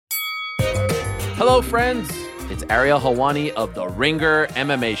Hello, friends. It's Ariel Hawani of the Ringer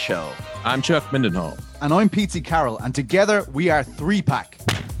MMA Show. I'm Chuck Mindenhall. And I'm Pete Carroll, and together we are 3-Pack.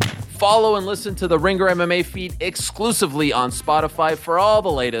 Follow and listen to the Ringer MMA feed exclusively on Spotify for all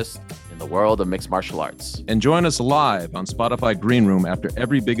the latest in the world of mixed martial arts. And join us live on Spotify Green Room after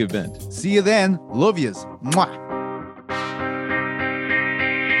every big event. See you then. Love yous. Mwah.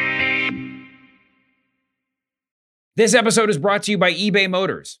 This episode is brought to you by eBay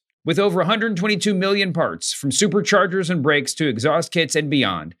Motors. With over 122 million parts, from superchargers and brakes to exhaust kits and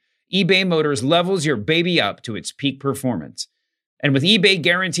beyond, eBay Motors levels your baby up to its peak performance. And with eBay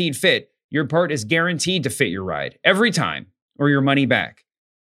Guaranteed Fit, your part is guaranteed to fit your ride every time, or your money back.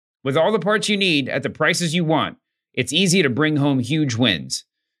 With all the parts you need at the prices you want, it's easy to bring home huge wins.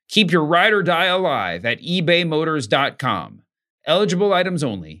 Keep your ride or die alive at ebaymotors.com. Eligible items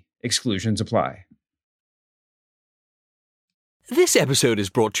only. Exclusions apply. This episode is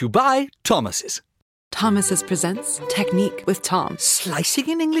brought to you by Thomas's. Thomas's presents Technique with Tom. Slicing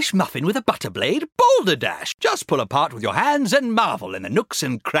an English muffin with a butter blade? Boulder Dash! Just pull apart with your hands and marvel in the nooks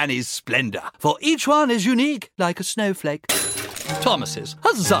and crannies' splendor. For each one is unique, like a snowflake. Thomas's,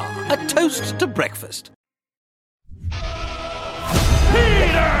 huzzah! A toast to breakfast. Peter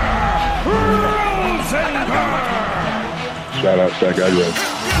Rosenberg! Shout out to that guy,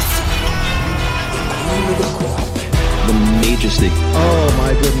 The majesty. Oh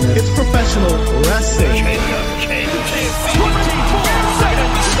my goodness. It's professional wrestling. Change. 24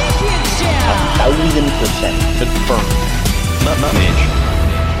 seconds. 1,000% confirmed.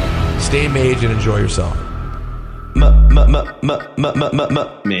 Mage. Stay mage and enjoy yourself. Mage.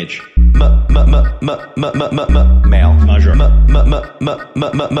 Male. Measure.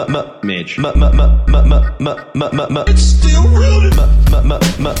 Mage. It's still rooted.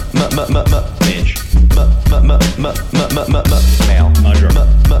 Mage. Male. Measure.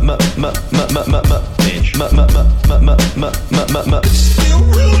 Mage. It's still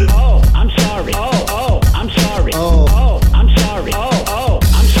rooted. Oh, I'm sorry. Oh, I'm sorry. Oh. I'm sorry. Oh,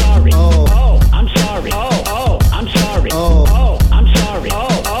 I'm sorry. Oh. I'm sorry. Oh, I'm sorry. Oh. I'm sorry.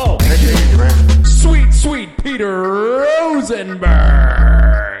 Oh. Sweet Peter Rosenberg.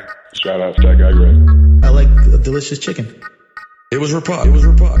 Shout out to that guy, Greg. I like a delicious chicken. It was Rapod.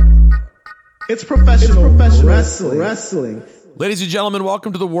 It's professional wrestling. Ladies and gentlemen,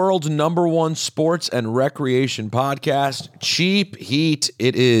 welcome to the world's #1 sports and recreation podcast, Cheap Heat.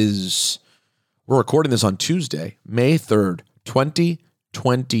 We're recording this on Tuesday, May 3rd,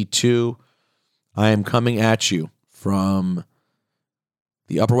 2022. I am coming at you from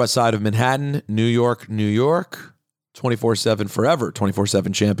the Upper West Side of Manhattan, New York, 24/7 forever,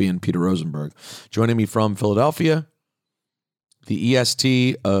 24/7 champion Peter Rosenberg. Joining me from Philadelphia, the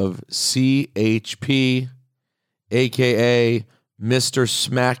EST of CHP, a.k.a. Mr.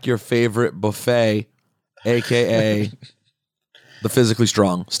 Smack Your Favorite Buffet, a.k.a. the physically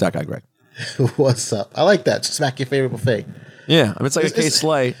strong Stack Guy Greg. What's up? I like that. Smack Your Favorite Buffet. Yeah, I mean, it's like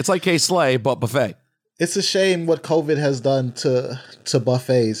K-Slay. It's like K-Slay, but buffet. It's a shame what COVID has done to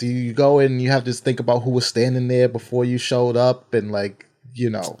buffets. You go in, you have to think about who was standing there before you showed up, and I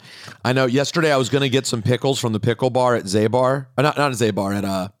know. Yesterday I was going to get some pickles from the pickle bar at Zabar. Not at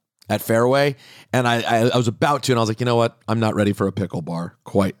Zabar, at Fairway. And I was about to, and I was like, you know what? I'm not ready for a pickle bar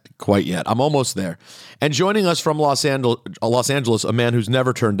quite yet. I'm almost there. And joining us from Los Angeles, a man who's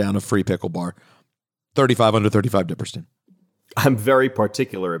never turned down a free pickle bar, 35 under 35 Dipperstein. I'm very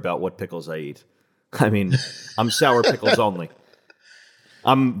particular about what pickles I eat. I mean, I'm sour pickles only.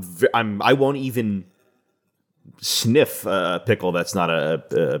 I won't even sniff a pickle that's not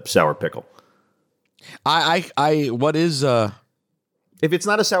a sour pickle. What is if it's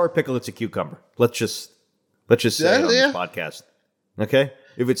not a sour pickle, it's a cucumber. Let's just say it on this podcast. Okay?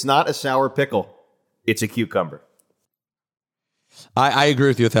 If it's not a sour pickle, it's a cucumber. I agree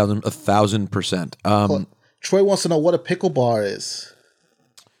with you 1,000%. Troy wants to know what a pickle bar is.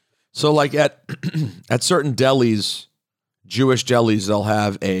 So like at certain delis, Jewish delis, they'll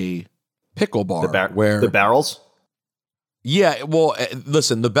have a pickle bar where the barrels. Yeah, well,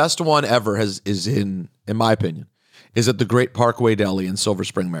 listen, the best one ever is in my opinion, is at the Great Parkway Deli in Silver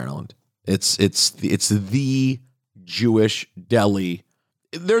Spring, Maryland. It's the Jewish deli.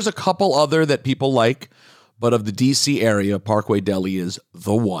 There's a couple other that people like, but of the DC area, Parkway Deli is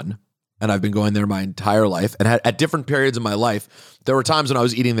the one. And I've been going there my entire life. And at different periods of my life, there were times when I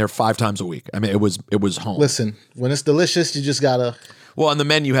was eating there 5 times a week. I mean, it was home. Listen, when it's delicious, you just gotta. Well, and the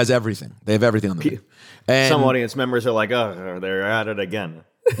menu has everything. They have everything on the menu. And some audience members are like, oh, they're at it again.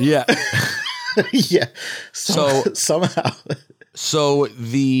 Yeah. Yeah. Somehow. So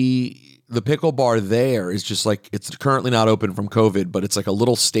the pickle bar there is just like, it's currently not open from COVID, but it's like a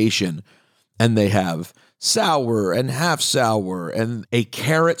little station. and they have sour and half sour and a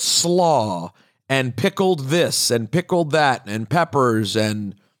carrot slaw and pickled this and pickled that and peppers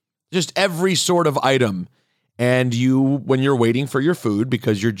and just every sort of item. And when you're waiting for your food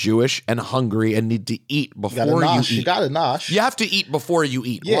because you're Jewish and hungry and need to eat before you eat. You got to nosh. You have to eat before you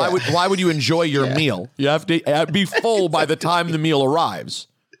eat. Yeah. Why would you enjoy your meal? You have to be full by the time the meal arrives.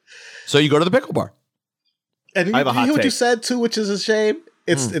 So you go to the pickle bar. And you hear what you said too, which is a shame.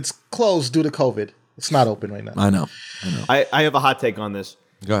 It's closed due to COVID. It's not open right now. I know. I have a hot take on this.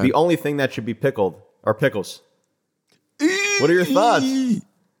 Go ahead. The only thing that should be pickled are pickles. What are your thoughts? You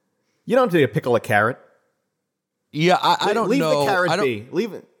don't need to pickle a carrot. Yeah, I don't leave know. Leave the carrot be.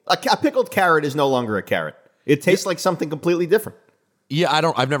 Leave it. A pickled carrot is no longer a carrot. It tastes like something completely different. Yeah,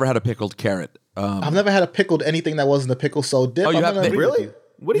 I've never had a pickled carrot. I've never had a pickled anything that wasn't a pickle. So dip. Oh, you have really?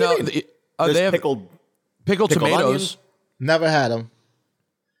 What do you mean? They have pickled tomatoes. Onions, never had them.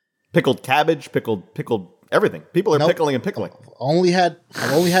 Pickled cabbage, pickled everything. People are pickling and pickling. I've only had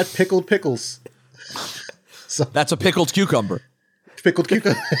pickled pickles. So that's a pickled cucumber. Pickled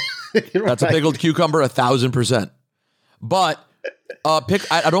cucumber. That's a pickled cucumber, 1,000%. But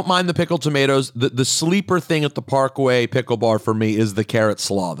I don't mind the pickled tomatoes. The sleeper thing at the Parkway Pickle Bar for me is the carrot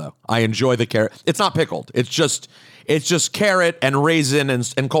slaw, though. I enjoy the carrot. It's not pickled. It's just carrot and raisin and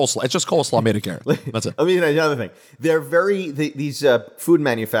coleslaw. It's just coleslaw made of carrot. That's it. I mean, another thing. These food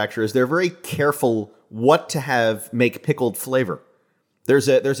manufacturers, they're very careful what to make pickled flavor. There's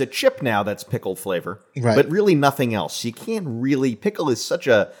a chip now that's pickled flavor, right, but really nothing else. You can't really pickle is such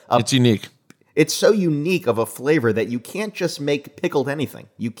it's unique. It's so unique of a flavor that you can't just make pickled anything.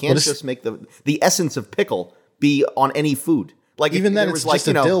 You can't just make the essence of pickle be on any food. Like even then, it's just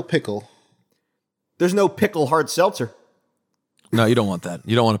a dill pickle. There's no pickle hard seltzer. No, you don't want that.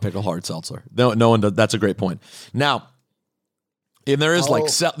 You don't want a pickle hard seltzer. No one does. That's a great point. Now, and there is like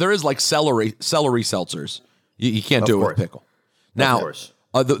celery seltzers. You can't do it with pickle. Now,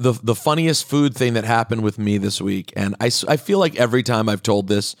 the funniest food thing that happened with me this week, and I feel like every time I've told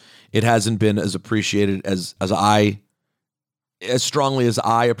this, it hasn't been as appreciated as strongly as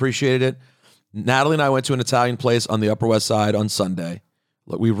I appreciated it. Natalie and I went to an Italian place on the Upper West Side on Sunday.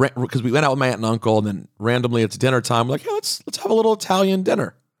 Because we went out with my aunt and uncle, and then randomly it's dinner time. We're like, yeah, let's have a little Italian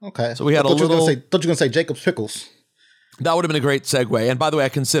dinner. Okay. So we had thought you were going to say Jacob's Pickles. That would have been a great segue. And by the way, I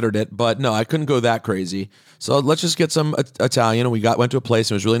considered it, but no, I couldn't go that crazy. So let's just get some Italian. And we went to a place,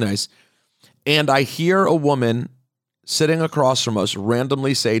 and it was really nice. And I hear a woman sitting across from us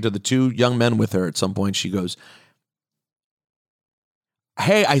randomly say to the two young men with her at some point, she goes,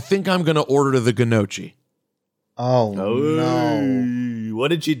 "Hey, I think I'm going to order the gnocchi." Oh, no. What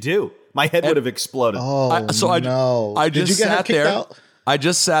did you do? My head would have exploded. I Did you get her kicked out? I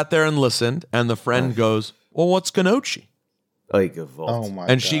just sat there and listened, and the friend goes, "Well, what's gnocchi?" Oh my!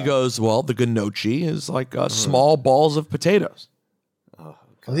 And she goes, "Well, the gnocchi is like small balls of potatoes."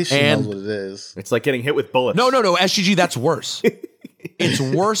 At least she knows what it is. It's like getting hit with bullets. No, SGG, that's worse. It's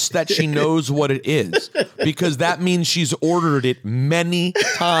worse that she knows what it is, because that means she's ordered it many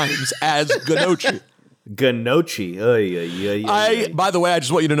times as gnocchi. Gnocchi. By the way, I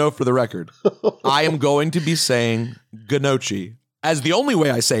just want you to know for the record, I am going to be saying gnocchi as the only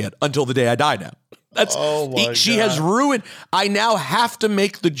way I say it until the day I die now. She has ruined. I now have to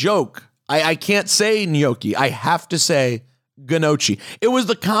make the joke. I can't say gnocchi. I have to say gnocchi. It was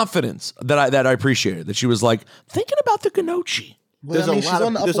the confidence that I appreciated, that she was like, thinking about the gnocchi. There's a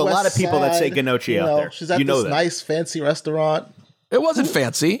lot of people that say gnocchi out there. She's at this nice fancy restaurant. It wasn't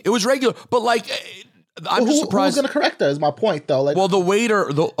fancy. It was regular. But I'm just surprised. Who's going to correct her is my point, though.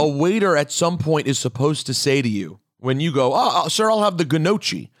 A waiter at some point is supposed to say to you, when you go, sir, I'll have the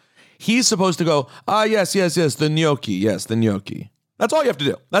gnocchi. He's supposed to go, yes, the gnocchi. Yes, the gnocchi. That's all you have to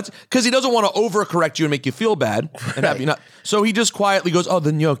do. That's because he doesn't want to overcorrect you and make you feel bad and have you not. So he just quietly goes,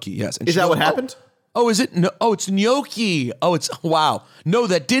 the gnocchi. Yes. And is that what happened? Is it? No. Oh, it's gnocchi. Oh, it's wow. No,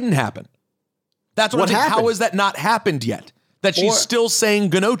 that didn't happen. That's what I'm saying. How has that not happened yet? That she's still saying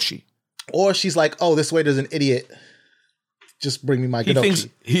gnocchi. Or she's like, this waiter's an idiot. Just bring me my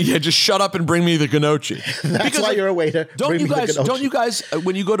gnocchi. Just shut up and bring me the gnocchi. That's why you're a waiter. Don't you guys,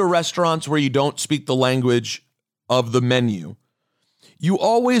 when you go to restaurants where you don't speak the language of the menu, you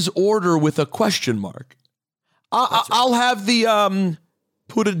always order with a question mark. I'll have the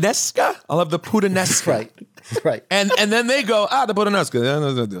puttanesca. I'll have the puttanesca. Right. And then they go, the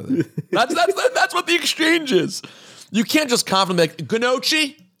puttanesca. That's what the exchange is. You can't just confidently like,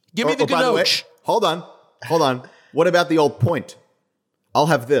 gnocchi? Give me the gnocchi. Hold on. What about the old point? I'll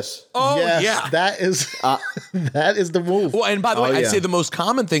have this. Oh, yes, yeah. That is the move. Well, and by the way, I'd say the most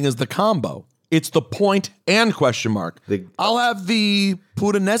common thing is the combo. It's the point and question mark. I'll have the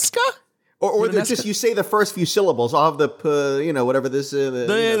puttanesca. Or just you say the first few syllables. I'll have the whatever this is. And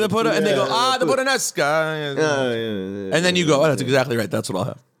they go, the Puttanesca. And then you go, oh, that's exactly right. That's what I'll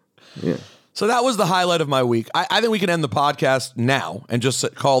have. Yeah. So that was the highlight of my week. I think we can end the podcast now and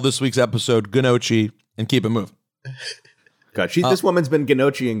just call this week's episode Gnocchi and keep it moving. God, this woman's been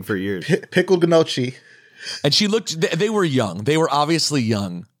Gnocchiing for years. Pickled Gnocchi. And she looked, they were young. They were obviously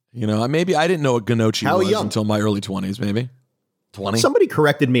young. Maybe I didn't know what Gnocchi was until my early 20s, maybe. 20? Somebody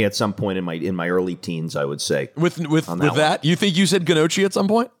corrected me at some point in my early teens, I would say. With that? You think you said Gnocchi at some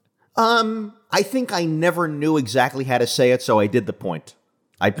point? I think I never knew exactly how to say it, so I did the point.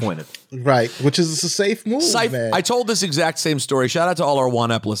 I pointed. Right, which is a safe move, man. I told this exact same story. Shout out to all our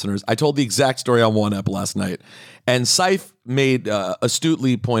 1Ep listeners. I told the exact story on 1Ep last night. And Seif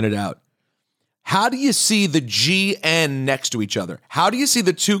astutely pointed out, how do you see the GN next to each other? How do you see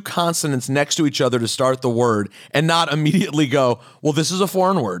the two consonants next to each other to start the word and not immediately go, well, this is a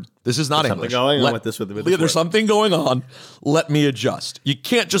foreign word. This is not English. Something going on with this There's something going on. Let me adjust. You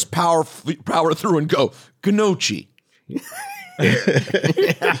can't just power through and go, Gnocchi.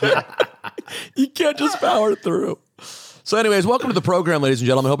 You can't just power through. So anyways, welcome to the program, ladies and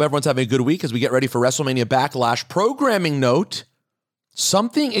gentlemen. Hope everyone's having a good week as we get ready for WrestleMania Backlash. Programming note,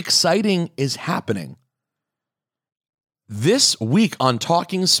 something exciting is happening. This week on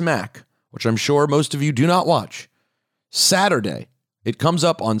Talking Smack, which I'm sure most of you do not watch, Saturday, it comes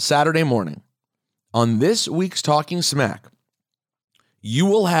up on Saturday morning. On this week's Talking Smack, you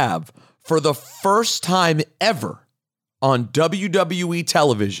will have, for the first time ever on WWE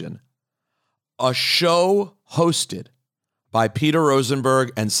television, a show hosted by Peter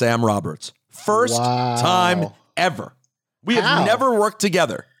Rosenberg and Sam Roberts. First time ever. We have never worked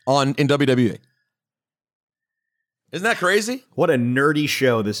together in WWE. Isn't that crazy? What a nerdy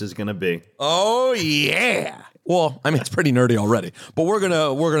show this is going to be. Oh yeah. Well, I mean, it's pretty nerdy already, but we're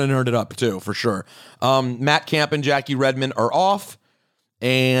gonna nerd it up too, for sure. Matt Camp and Jackie Redmond are off,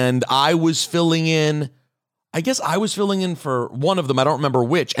 and I was filling in. I guess I was filling in for one of them. I don't remember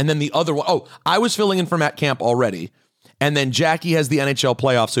which. And then the other one. Oh, I was filling in for Matt Camp already. And then Jackie has the NHL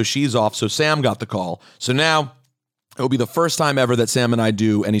playoffs, so she's off. So Sam got the call. So now it will be the first time ever that Sam and I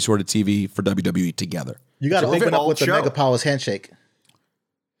do any sort of TV for WWE together. You got to open up with the Mega Powers handshake.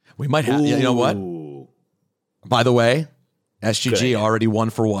 We might have. You know what? By the way, SGG already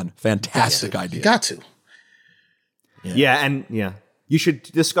 1-for-1. Fantastic idea. You got to. Yeah. You should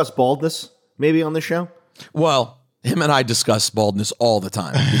discuss baldness maybe on the show. Well, him and I discuss baldness all the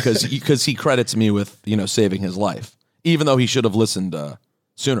time because he credits me with, saving his life, even though he should have listened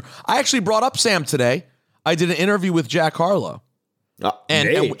sooner. I actually brought up Sam today. I did an interview with Jack Harlow.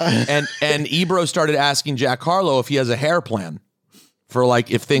 And Ebro started asking Jack Harlow if he has a hair plan for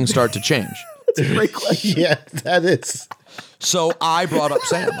if things start to change. That's a great question. Yeah, that is. So I brought up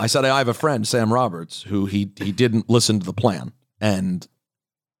Sam. I said, I have a friend, Sam Roberts, who he didn't listen to the plan. And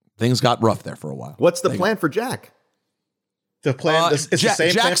things got rough there for a while. What's the plan for Jack? The plan it's the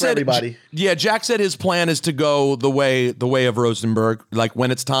same plan for everybody. Yeah, Jack said his plan is to go the way of Rosenberg. Like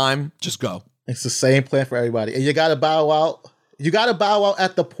when it's time, just go. It's the same plan for everybody. And you got to bow out. You got to bow out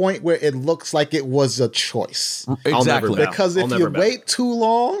at the point where it looks like it was a choice. Exactly. Because if you wait too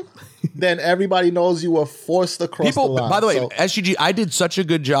long, then everybody knows you were forced across the line. By the way, SGG, I did such a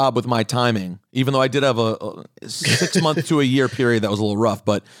good job with my timing, even though I did have a 6 month to a year period that was a little rough,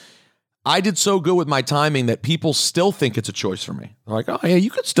 but I did so good with my timing that people still think it's a choice for me. They're like, oh yeah, you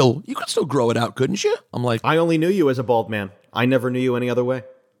could still grow it out, couldn't you? I'm like, I only knew you as a bald man. I never knew you any other way.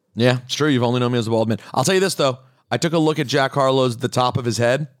 Yeah, it's true. You've only known me as a bald man. I'll tell you this though. I took a look at Jack Harlow's the top of his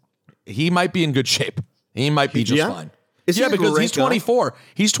head. He might be in good shape. He might be just fine. Because he's 24.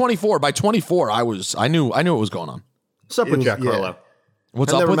 He's 24. By 24, I knew what was going on. What's up with Jack Harlow?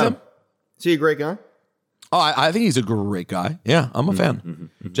 What's up with him? Is he a great guy? Oh, I think he's a great guy. Yeah, I'm a fan.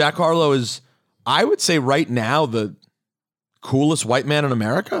 Jack Harlow is, I would say right now, the coolest white man in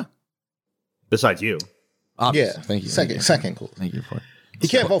America. Besides you. Obviously. Yeah. Thank you. Second cool. Thank you for it. He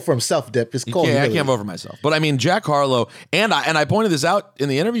can't vote for himself, Dip. It's cold. I can't vote for myself. But I mean, Jack Harlow, and I pointed this out in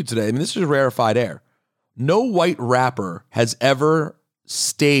the interview today. I mean, this is rarefied air. No white rapper has ever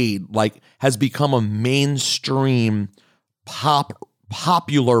has become a mainstream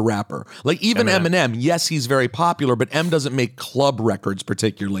popular rapper. Like even Eminem, yes, he's very popular, but M doesn't make club records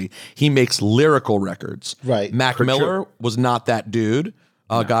particularly. He makes lyrical records. Right. Mac Miller was not that dude.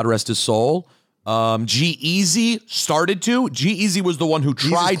 God rest his soul. G-Eazy started to. G-Eazy was the one who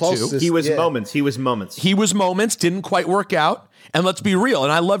tried to. He was moments. He was moments. Didn't quite work out. And let's be real.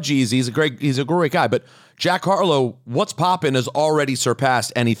 And I love G-Eazy. He's a great guy. But Jack Harlow, what's poppin' has already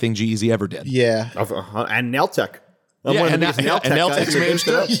surpassed anything G-Eazy ever did. Yeah. And Neltek. I'm one of the biggest and nail tech guys in the man's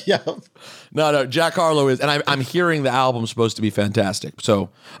business. Yeah. No, Jack Harlow is, and I'm hearing the album's supposed to be fantastic.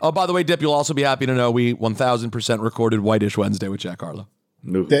 So, oh, by the way, Dip, you'll also be happy to know we 1000% recorded Whitish Wednesday with Jack Harlow.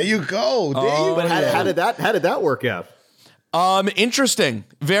 There you go. But how did that work out? Interesting.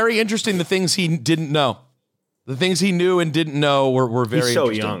 Very interesting. The things he didn't know. The things he knew and didn't know were very He's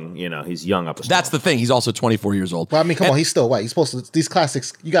so interesting. young, he's young up a That's the thing. He's also 24 years old. Well, I mean, come on, he's still white. He's supposed to. These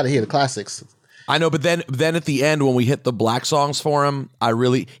classics, you got to hear the classics. I know, but then at the end when we hit the black songs for him,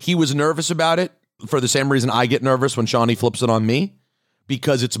 he was nervous about it for the same reason I get nervous when Shawnee flips it on me,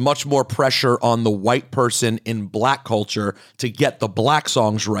 because it's much more pressure on the white person in black culture to get the black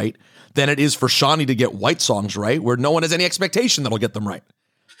songs right than it is for Shawnee to get white songs right, where no one has any expectation that'll get them right.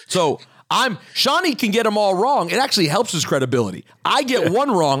 So Shawnee can get them all wrong. It actually helps his credibility. I get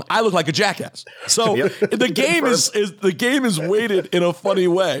one wrong, I look like a jackass. So the game is weighted in a funny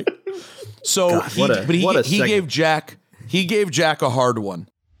way. So he gave Jack a hard one.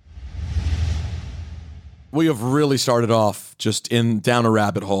 We have really started off just down a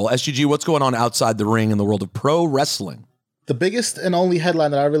rabbit hole. SGG, what's going on outside the ring in the world of pro wrestling? The biggest and only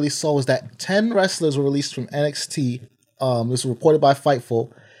headline that I really saw was that 10 wrestlers were released from NXT. This was reported by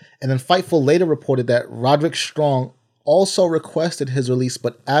Fightful. And then Fightful later reported that Roderick Strong also requested his release,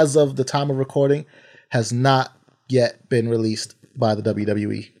 but as of the time of recording, has not yet been released by the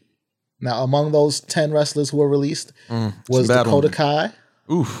WWE. Now, among those 10 wrestlers who were released was Dakota Kai,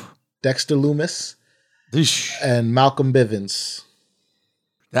 Dexter Lumis, and Malcolm Bivens.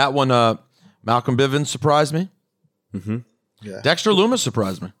 That one, Malcolm Bivens surprised me. Mm-hmm. Yeah. Dexter Lumis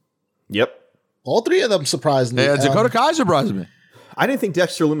surprised me. Yep. All three of them surprised me. Yeah, Dakota Kai surprised me. I didn't think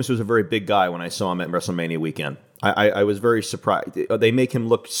Dexter Lumis was a very big guy when I saw him at WrestleMania weekend. I was very surprised. They make him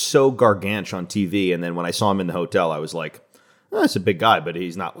look so gargantuan on TV, and then when I saw him in the hotel, I was like, oh, that's a big guy, but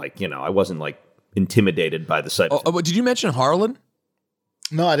he's not like, I wasn't like intimidated by the sight of him. Did you mention Harlan?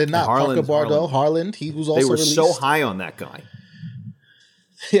 No, I did not. Parker Bordeaux, Harlan, he was also released. They were so high on that guy.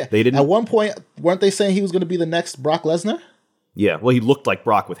 Yeah. They didn't. At one point, weren't they saying he was going to be the next Brock Lesnar? Yeah, well, he looked like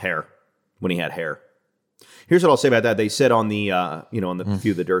Brock with hair when he had hair. Here's what I'll say about that. They said on the on the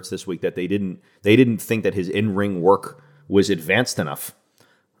Few of the Dirts this week that they didn't think that his in-ring work was advanced enough,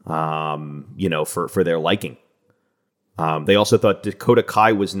 for their liking. They also thought Dakota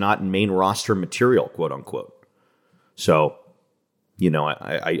Kai was not main roster material, quote unquote. So,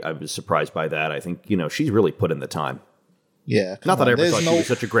 I was surprised by that. I think she's really put in the time. Yeah, not that I ever thought she was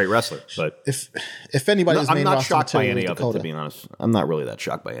such a great wrestler, but if anybody's I'm main not roster shocked by material any is of Dakota. it. To be honest, I'm not really that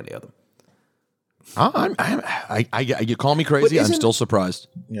shocked by any of them. You call me crazy. I'm still surprised.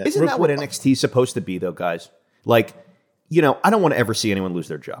 Yeah. Isn't that what NXT is supposed to be, though, guys? Like, I don't want to ever see anyone lose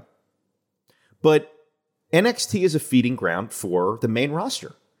their job. But NXT is a feeding ground for the main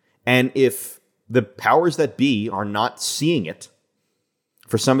roster. And if the powers that be are not seeing it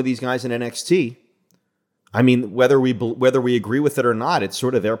for some of these guys in NXT, I mean, whether we agree with it or not, it's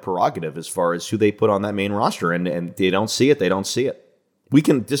sort of their prerogative as far as who they put on that main roster. And they don't see it, they don't see it. We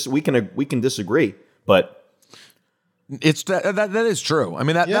can disagree, but that is true. I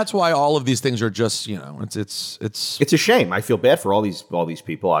mean that's why all of these things are just it's a shame. I feel bad for all these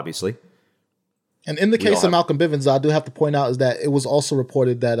people, obviously. And in the case of Malcolm Bivens, I do have to point out is that it was also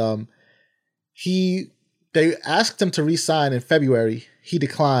reported that they asked him to re-sign in February. He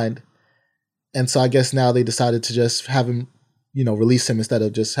declined, and so I guess now they decided to just have him, release him instead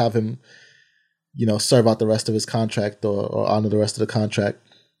of just have him, serve out the rest of his contract or honor the rest of the contract.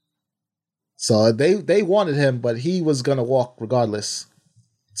 So they wanted him, but he was gonna walk regardless.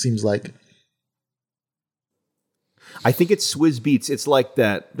 It seems like. I think it's Swizz Beats. It's like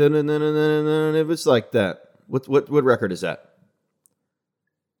that. If it's like that, what record is that?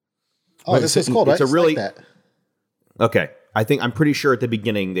 Oh, this is called, right? It's a really like that. Okay. I'm pretty sure at the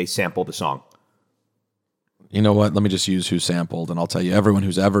beginning they sampled the song. You know what? Let me just use who sampled, and I'll tell you everyone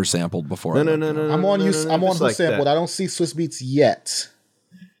who's ever sampled before. No. I'm on who sampled. I don't see Swizz Beats yet.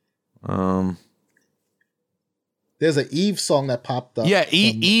 There's an Eve song that popped up. Yeah,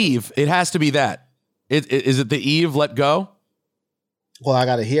 Eve. It has to be that. Is it the Eve Let Go? Well, I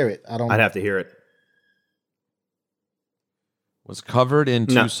got to hear it. I'd have to hear it. Was covered in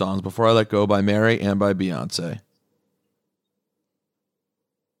two songs, Before I Let Go by Mary and by Beyonce.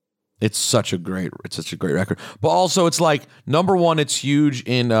 It's such a great record. But also it's like, number one, it's huge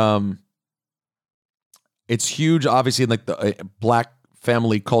in it's huge obviously in like the black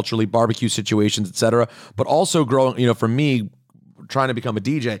family culturally barbecue situations, etc. But also growing, for me trying to become a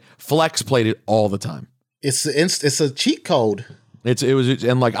DJ, Flex played it all the time. It's a cheat code. It was,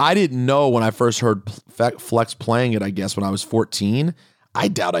 and like I didn't know when I first heard Flex playing it, I guess when I was 14, I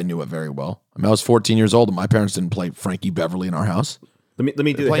doubt I knew it very well. I mean, I was 14 years old, and my parents didn't play Frankie Beverly in our house. Let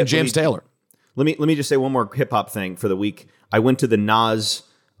me do playing James Taylor. Let me just say one more hip hop thing for the week. I went to the Nas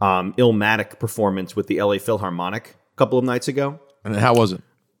Illmatic performance with the LA Philharmonic a couple of nights ago. And how was it?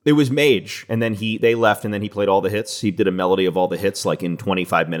 It was Mage, and then they left, and then he played all the hits. He did a melody of all the hits, like in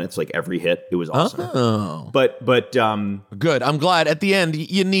 25 minutes, like every hit. It was awesome. Oh, but good. I'm glad. At the end,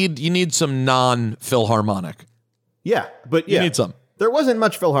 you need some non-Philharmonic. Yeah, but you need some. There wasn't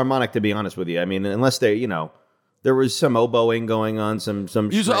much Philharmonic, to be honest with you. I mean, unless there was some oboing going on, some.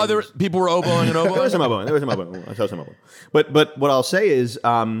 You saw other people were oboing and oboing. There was some oboing. I saw some oboing. But what I'll say is,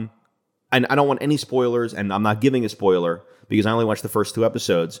 and I don't want any spoilers, and I'm not giving a spoiler because I only watched the first 2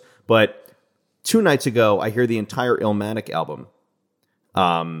 episodes. But 2 nights ago, I hear the entire Illmatic album,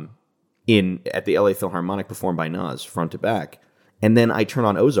 at the LA Philharmonic performed by Nas, front to back, and then I turn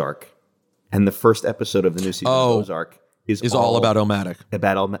on Ozark, and the first episode of the new season of Ozark is all about Illmatic.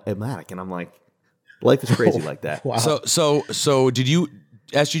 About Illmatic, and I'm like, life is crazy like that. Wow. So did you,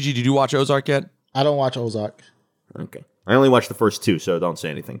 SGG? Did you watch Ozark yet? I don't watch Ozark. Okay. I only watched the first 2, so don't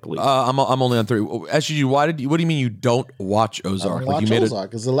say anything, please. I'm only on 3. SGG, what do you mean you don't watch Ozark? I don't watch Ozark.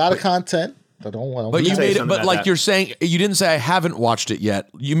 There's a lot of content. I don't want. But you made it. But like you're saying, you didn't say I haven't watched it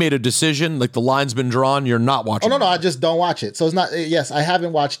yet. You made a decision. Like the line's been drawn. You're not watching. Oh no, I just don't watch it. So it's not. Yes, I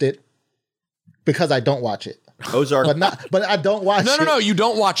haven't watched it because I don't watch it. Ozark, but I don't watch it. No, you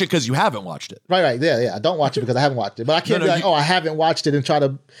don't watch it because you haven't watched it. Right, yeah. I don't watch it because I haven't watched it. But I can't be like, I haven't watched it and try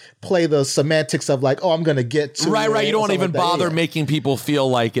to play the semantics of like, I'm going to get to right. You don't want to even bother Yeah. making people feel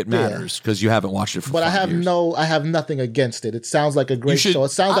like it matters because you haven't watched it for. But 5 years. I have nothing against it. It sounds like a great show. It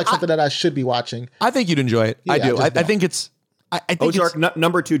sounds like something that I should be watching. I think you'd enjoy it. Yeah, I do. I think it's. I think Ozark,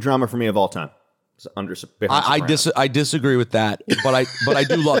 number 2 drama for me of all time. I disagree with that, but I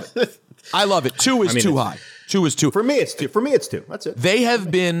do love it. I love it. 2 is too high. 2 is 2. For me, it's 2. That's it. They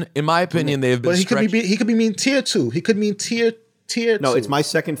have been, in my opinion, they have been. But he could be mean tier 2. He could mean tier. No, 2. it's my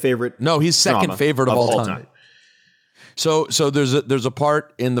second favorite. No, he's second favorite of all time. So there's a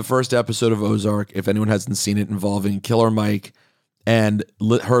part in the first episode of Ozark, if anyone hasn't seen it, involving Killer Mike and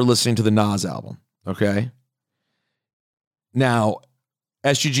her listening to the Nas album. Okay. Now,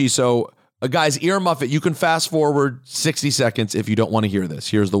 SGG. So. Guys, earmuff it. You can fast forward 60 seconds if you don't want to hear this.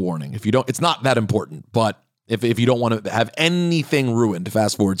 Here's the warning. If you don't, it's not that important, but if you don't want to have anything ruined,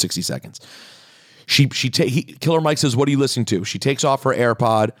 fast forward 60 seconds. Killer Mike says, "What are you listening to?" She takes off her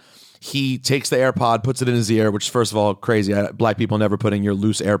AirPod. He takes the AirPod, puts it in his ear, which first of all, crazy. Black people never putting your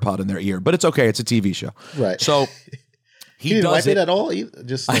loose AirPod in their ear, but it's okay. It's a TV show. Right. So he didn't wipe it at all.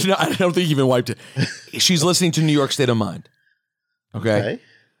 Just I don't think he even wiped it. She's listening to New York State of Mind. Okay.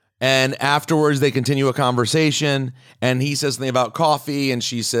 And afterwards, they continue a conversation, and he says something about coffee, and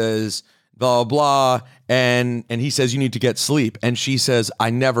she says, blah, blah, and he says, you need to get sleep. And she says,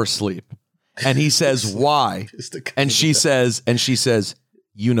 I never sleep. And he says, why? And she says,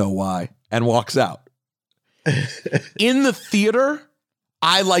 you know why, and walks out. In the theater,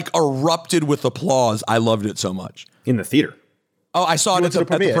 I erupted with applause. I loved it so much. In the theater? Oh, I saw it at the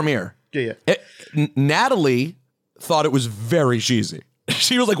premiere. Yeah. Natalie thought it was very cheesy.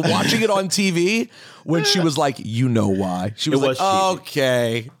 She was watching it on TV when she was like, you know why. She was cheesy.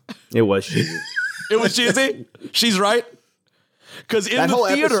 Okay. It was cheesy. It was cheesy? She's right. Because in that the whole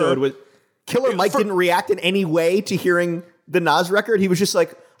theater, episode was Killer Mike didn't react in any way to hearing the Nas record. He was just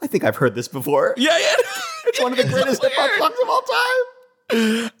like, I think I've heard this before. Yeah. It's one of the greatest hip hop songs of all time.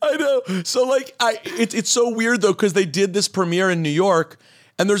 I know. So it's so weird though, because they did this premiere in New York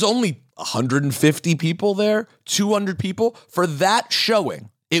and there's only 150 people there, 200 people for that showing.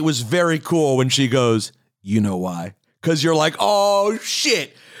 It was very cool when she goes, you know why? Because you're like, oh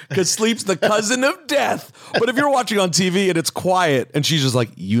shit. Because sleep's the cousin of death. But if you're watching on TV and it's quiet and she's just like,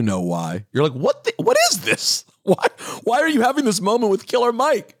 you know why? You're like, what is this? Why are you having this moment with Killer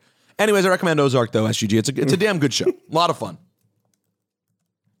Mike? Anyways, I recommend Ozark though, SGG. It's a damn good show. A lot of fun.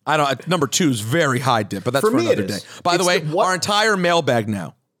 Number 2 is very high dip, but that's for another day. By the way, our entire mailbag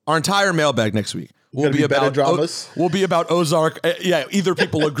next week will be about dramas. Will be about Ozark. Either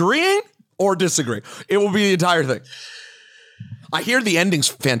people agreeing or disagreeing. It will be the entire thing. I hear the ending's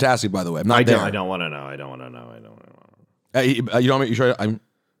fantastic. By the way, I'm not there. I don't want to know. You don't want me? You sure?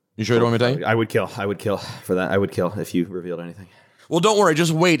 You sure you don't want me to tell you? I would kill for that. I would kill if you revealed anything. Well, don't worry.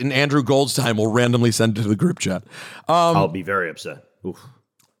 Just wait, and Andrew Goldstein will randomly send it to the group chat. I'll be very upset. Oof.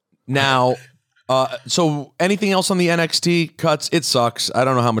 Now, so anything else on the NXT cuts? It sucks. I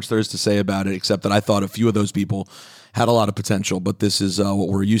don't know how much there is to say about it, except that I thought a few of those people had a lot of potential, but this is what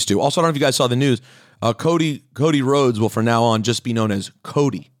we're used to. Also, I don't know if you guys saw the news. Cody Rhodes will from now on just be known as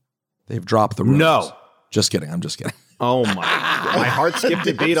Cody. They've dropped the Rhodes. No. Just kidding. I'm just kidding. Oh my heart skipped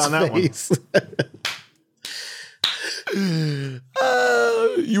a beat on that one.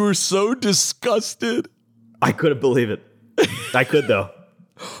 You were so disgusted. I couldn't believe it. I could though.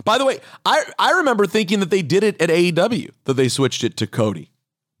 By the way, I remember thinking that they did it at AEW, that they switched it to Cody.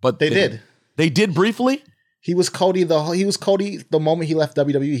 But they did. They did briefly? He was Cody the moment he left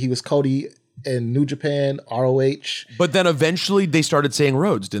WWE. He was Cody in New Japan, ROH. But then eventually they started saying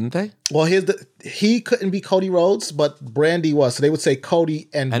Rhodes, didn't they? Well, he couldn't be Cody Rhodes, but Brandy was. So they would say Cody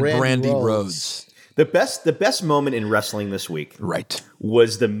and Brandy Rhodes. The best moment in wrestling this week, right,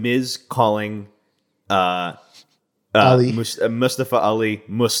 was the Miz calling Ali. Mustafa Ali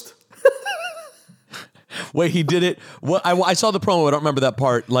Must. Wait, he did it. What I saw the promo. I don't remember that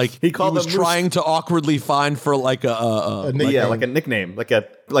part. Like he was trying to awkwardly find for like a nickname, like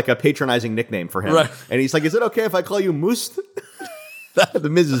a patronizing nickname for him. Right. And he's like, "Is it okay if I call you Must?" the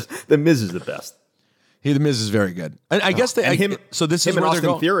Miz is the best. The Miz is very good. And I guess so this is him where and they're Austin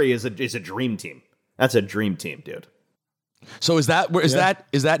going. Theory is a dream team. That's a dream team, dude. So is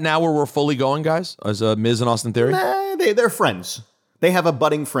that now where we're fully going, guys? As Miz and Austin Theory? Nah, they're friends. They have a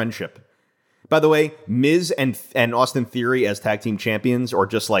budding friendship. By the way, Miz and Austin Theory as tag team champions, or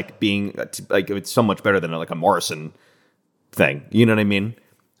just like being like, it's so much better than like a Morrison thing. You know what I mean?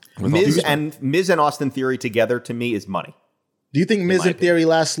 Miz and Austin Theory together to me is money. Do you think Miz and Theory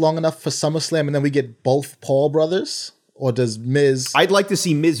last long enough for SummerSlam, and then we get both Paul brothers, or does Miz? I'd like to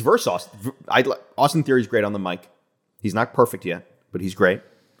see Miz versus Austin. Austin Theory's great on the mic. He's not perfect yet, but he's great.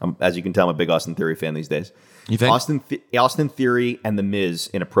 As you can tell, I'm a big Austin Theory fan these days. You think Austin Theory and the Miz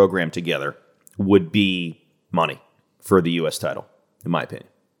in a program together would be money for the U.S. title, in my opinion.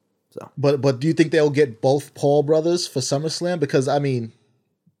 So, but do you think they'll get both Paul brothers for SummerSlam? Because I mean,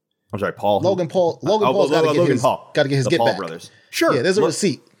 I'm sorry, Paul. Logan Paul's got to get his get Paul back. Brothers. Sure, yeah, there's a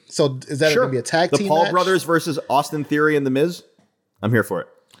receipt. So is that going to be a tag team? The Paul match? brothers versus Austin Theory and the Miz. I'm here for it.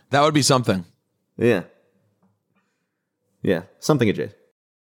 That would be something. Yeah, something adjacent.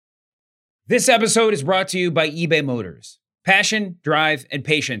 This episode is brought to you by eBay Motors. Passion, drive, and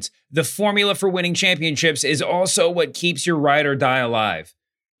patience. The formula for winning championships is also what keeps your ride or die alive.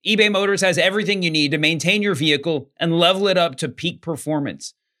 eBay Motors has everything you need to maintain your vehicle and level it up to peak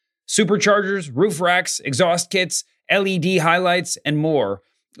performance. Superchargers, roof racks, exhaust kits, LED highlights, and more.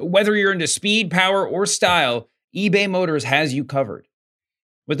 Whether you're into speed, power, or style, eBay Motors has you covered.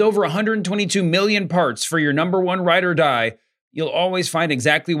 With over 122 million parts for your number one ride or die, you'll always find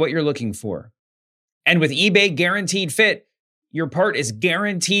exactly what you're looking for. And with eBay Guaranteed Fit, your part is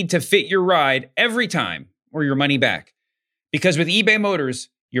guaranteed to fit your ride every time, or your money back. Because with eBay Motors,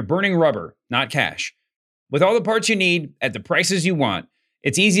 you're burning rubber, not cash. With all the parts you need at the prices you want,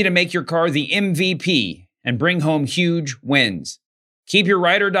 it's easy to make your car the MVP and bring home huge wins. Keep your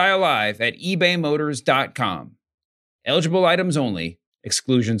ride or die alive at ebaymotors.com. Eligible items only.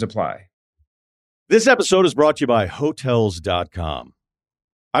 Exclusions apply. This episode is brought to you by Hotels.com.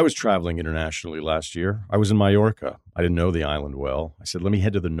 I was traveling internationally last year. I was in Mallorca. I didn't know the island well. I said, let me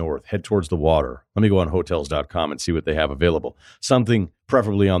head to the north, head towards the water. Let me go on Hotels.com and see what they have available. Something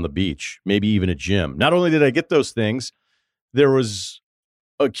preferably on the beach, maybe even a gym. Not only did I get those things, there was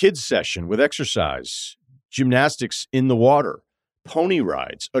a kids session with exercise, gymnastics in the water, pony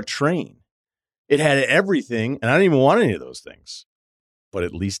rides, a train. It had everything, and I didn't even want any of those things. But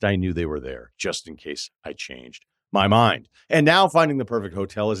at least I knew they were there, just in case I changed my mind. And now finding the perfect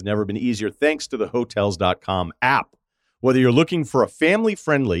hotel has never been easier thanks to the Hotels.com app. Whether you're looking for a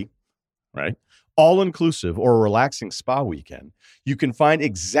family-friendly, right, all-inclusive or a relaxing spa weekend, you can find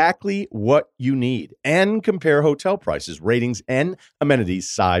exactly what you need and compare hotel prices, ratings, and amenities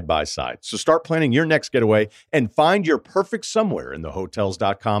side by side. So start planning your next getaway and find your perfect somewhere in the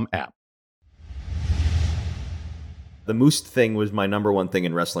Hotels.com app. The Moose thing was my number one thing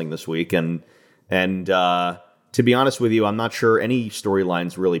in wrestling this week, and to be honest with you, I'm not sure any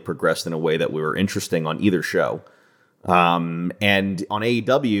storylines really progressed in a way that were interesting on either show. And on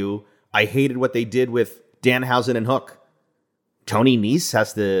AEW, I hated what they did with Danhausen and Hook. Tony Nese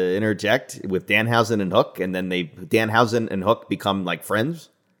has to interject with Danhausen and Hook, and then Danhausen and Hook become like friends.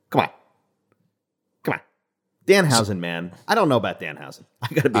 Come on. Danhausen, man. I don't know about Danhausen.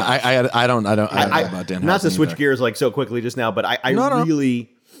 I gotta be honest. I don't know about Danhausen. Not to switch either. gears like so quickly just now, but I'm not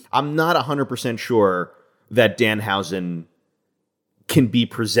 100% sure that Danhausen can be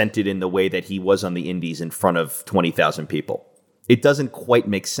presented in the way that he was on the Indies in front of 20,000 people. It doesn't quite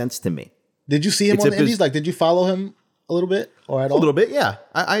make sense to me. Did you see him on the Indies? Like, did you follow him a little bit or at all? A little bit, yeah.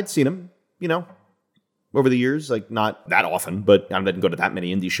 I'd seen him, over the years, like not that often, but I didn't go to that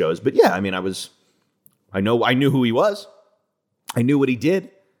many indie shows. But yeah, I mean, I knew who he was. I knew what he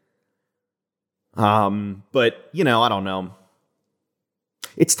did. But, I don't know.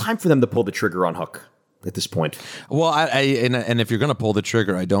 It's time for them to pull the trigger on Hook at this point. Well, and if you're going to pull the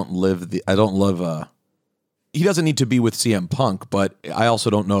trigger, I don't love he doesn't need to be with CM Punk, but I also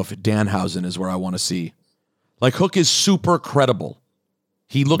don't know if Danhausen is where I want to see. Like, Hook is super credible.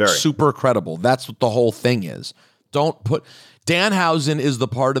 He looks super credible. That's what the whole thing is. Don't put... Danhausen is the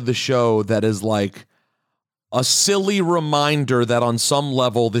part of the show that is like a silly reminder that on some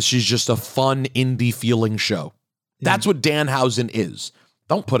level, this is just a fun indie feeling show. That's what Danhausen is.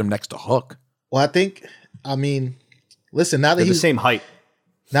 Don't put him next to Hook. Well, listen, now that They're he's the same height.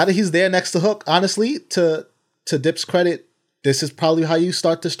 Now that he's there next to Hook, honestly, to Dip's credit, this is probably how you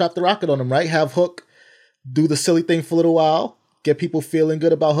start to strap the rocket on him, right? Have Hook do the silly thing for a little while, get people feeling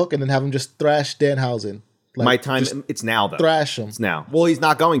good about Hook, and then have him just thrash Danhausen. Like, my time, it's now, though. Thrash him. It's now. Well, he's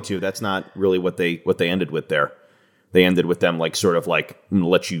not going to. That's not really what they ended with there. They ended with them like sort of like, I'm gonna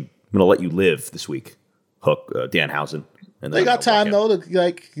let you live this week, Hook, Danhausen. And they got time though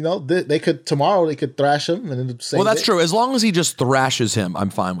to they could tomorrow they could thrash him and then say. Well, that's true. As long as he just thrashes him, I'm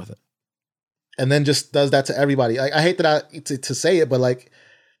fine with it. And then just does that to everybody. I hate that to say it, but like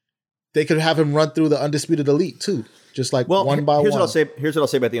they could have him run through the Undisputed Elite too, just like one by one. Here's what I'll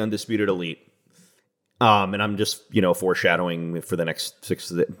say about the Undisputed Elite. And I'm just foreshadowing for the next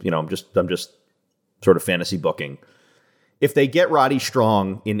 6. I'm just sort of fantasy booking. If they get Roddy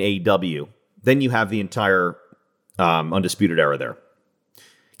Strong in AEW, then you have the entire Undisputed Era there.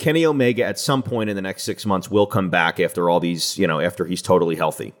 Kenny Omega at some point in the next 6 months will come back after all these, after he's totally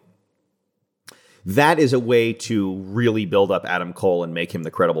healthy. That is a way to really build up Adam Cole and make him the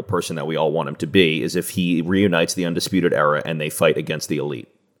credible person that we all want him to be, is if he reunites the Undisputed Era and they fight against the Elite.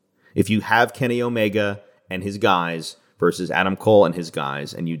 If you have Kenny Omega and his guys versus Adam Cole and his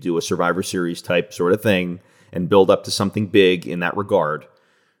guys, and you do a Survivor Series type sort of thing and build up to something big in that regard,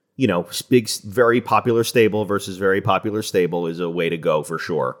 big, very popular stable versus very popular stable is a way to go for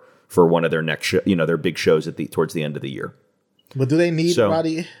sure for one of their next, their big shows towards the end of the year. But do they need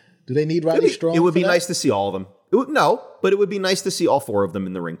Roddy? Do they need Roddy Strong? It would be nice to see all of them. But it would be nice to see all 4 of them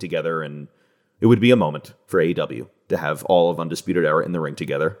in the ring together, and it would be a moment for AEW to have all of Undisputed Era in the ring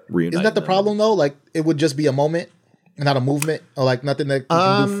together. Isn't that the problem though? Like, it would just be a moment and not a movement, or like nothing that you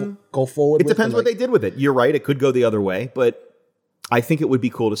can go forward. It depends what they did with it. You're right; it could go the other way, but I think it would be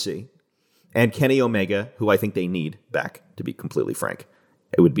cool to see. And Kenny Omega, who I think they need back, to be completely frank,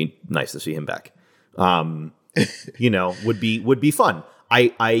 it would be nice to see him back. Would be fun.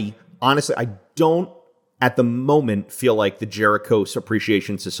 I honestly, I don't at the moment feel like the Jericho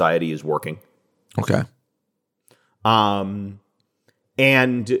Appreciation Society is working. Okay. And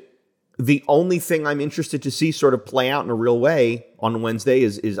the only thing I'm interested to see sort of play out in a real way on Wednesday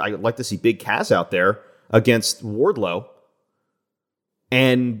is I'd like to see Big Cass out there against Wardlow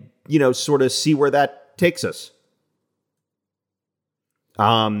and, sort of see where that takes us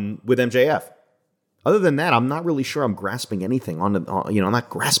with MJF. Other than that, I'm not really sure I'm grasping anything I'm not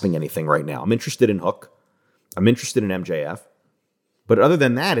grasping anything right now. I'm interested in Hook. I'm interested in MJF. But other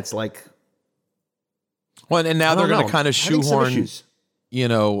than that, it's like... Well, and now they're going to kind of shoehorn,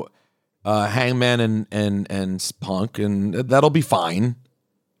 Hangman and Punk, and that'll be fine.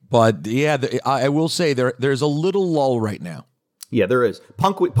 But yeah, I will say there's a little lull right now. Yeah, there is.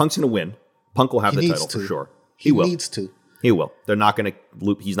 Punk's going to win. Punk will have the title for sure. He will. Needs to. He will. They're not going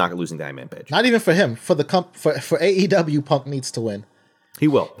to. He's not losing the Hangman Page. Not even for him. For for AEW, Punk needs to win. He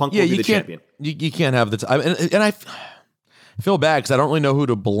will. Punk will be the champion. You can't have the time, and I feel bad because I don't really know who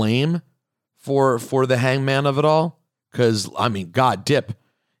to blame for the Hangman of it all. Because God, Dip,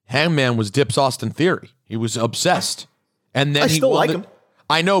 Hangman was Dip's Austin Theory. He was obsessed, and then I still like him.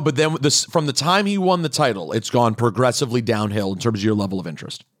 I know, but then from the time he won the title, it's gone progressively downhill in terms of your level of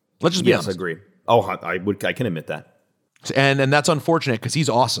interest. Let's just be honest. Yes, agreed. Oh, I can admit that. And that's unfortunate because he's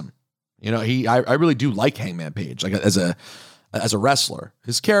awesome. I really do like Hangman Page, like as a wrestler.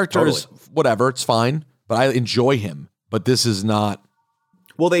 His character is whatever, it's fine, but I enjoy him. But this is not.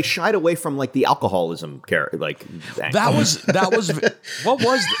 Well, they shied away from like the alcoholism character, like that was what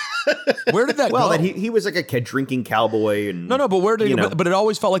was where did that go? Well, that he was like a kid drinking cowboy, and no, but where did but it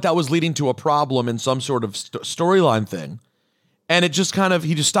always felt like that was leading to a problem in some sort of storyline thing, and it just kind of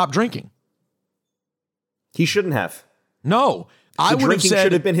he just stopped drinking. He shouldn't have. No, I would have said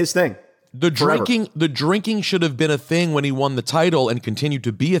should have been his thing. The drinking should have been a thing when he won the title and continued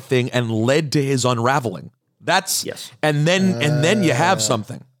to be a thing and led to his unraveling. That's yes. And then you have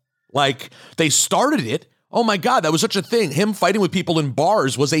something. Like they started it. Oh my God, that was such a thing. Him fighting with people in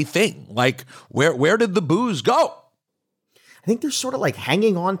bars was a thing. Like where did the booze go? I think they're sort of like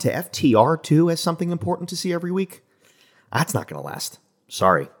hanging on to FTR too as something important to see every week. That's not going to last.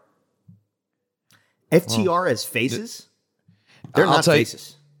 Sorry. FTR as faces? They're not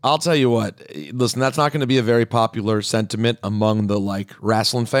faces. I'll tell you what. Listen, that's not going to be a very popular sentiment among the like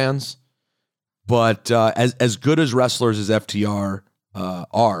wrestling fans. But as good as wrestlers as FTR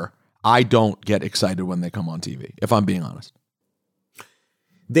are, I don't get excited when they come on TV, if I'm being honest.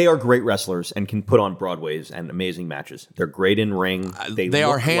 They are great wrestlers and can put on Broadways and amazing matches. They're great in ring. They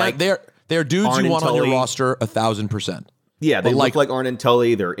are dudes Arn you want on your Tully. roster 1,000%. Yeah, they look like Arn and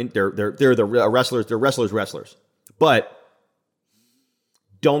Tully. They're the wrestlers. They're wrestlers. But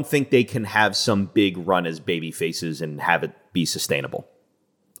don't think they can have some big run as baby faces and have it be sustainable.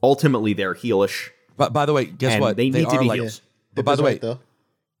 Ultimately, they're heelish. But by the way, guess what? They need to be like, heels. But by the way,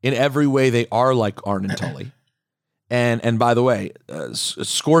 in every way, they are like Arn and Tully. And by the way, a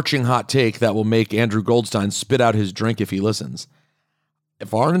scorching hot take that will make Andrew Goldstein spit out his drink if he listens.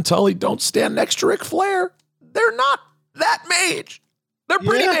 If Arn and Tully don't stand next to Ric Flair, they're not that mage. They're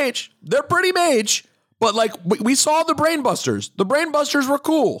pretty mage. They're pretty mage. But like we saw the Brainbusters. The Brainbusters were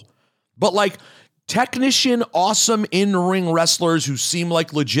cool. But like technician, awesome in-ring wrestlers who seem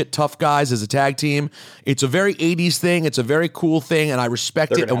like legit tough guys as a tag team. It's a very 80s thing. It's a very cool thing. And I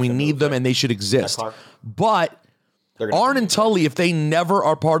respect it. And we need them and they should exist. But Arn and Tully, if they never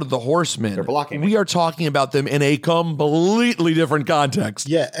are part of the Horsemen, we are talking about them in a completely different context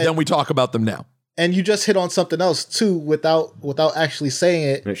than we talk about them now. And you just hit on something else too, without actually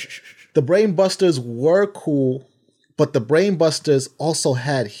saying it. The Brainbusters were cool, but the Brainbusters also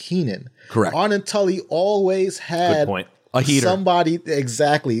had Heenan. Correct. Arn and Tully always had a heater. Somebody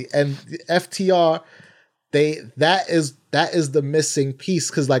exactly, and FTR, that is the missing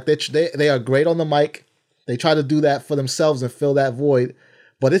piece because like they are great on the mic. They try to do that for themselves and fill that void,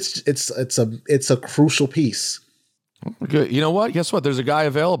 but it's a crucial piece. Good. You know what? Guess what? There's a guy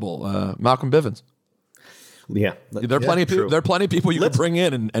available, Malcolm Bivens. Yeah, there are plenty of people. There are plenty of people you can bring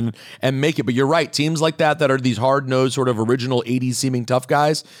in and make it. But you're right. Teams like that are these hard nosed, sort of original '80s seeming tough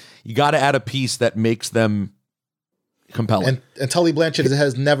guys. You got to add a piece that makes them compelling. And Tully Blanchard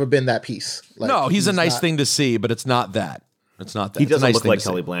has never been that piece. Like, no, he's a nice thing to see, but it's not that. It's not that. He doesn't nice look like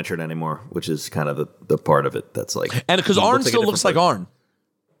Tully Blanchard anymore, which is kind of the part of it that's like. And because Arn still looks like Arn.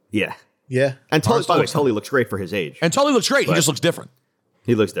 Yeah. Yeah. And Tully, by the way, Tully looks great for his age. And Tully looks great. He just looks different.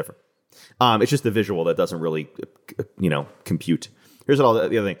 He looks different. It's just the visual that doesn't really, compute. Here's the other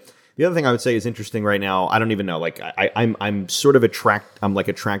thing. The other thing I would say is interesting right now. I don't even know. Like I'm sort of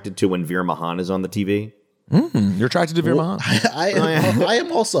attracted to when Veer Mahan is on the TV. You're attracted to Veer Mahan. I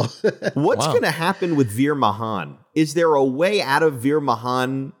am also. What's going to happen with Veer Mahan? Is there a way out of Veer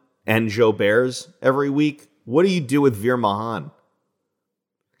Mahan and Joe Bears every week? What do you do with Veer Mahan?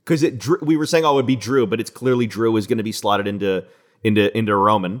 Because we were saying, it'd be Drew, but it's clearly Drew is going to be slotted into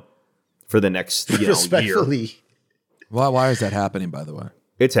Roman for the next Respectfully. year. Why is that happening? By the way,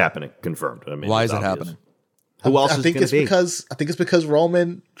 it's happening. Confirmed. I mean, why is it happening? Who else? I think it's because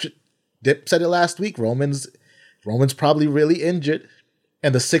Roman. Dip said it last week. Roman's probably really injured,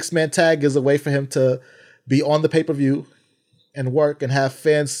 and the 6-man tag is a way for him to be on the pay-per-view and work and have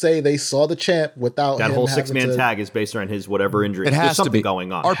fans say they saw the champ without that him whole having 6-man to, tag is based on his whatever injury. It has There's something to be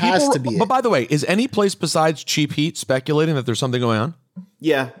going on. But by the way, is any place besides Cheap Heat speculating that there's something going on?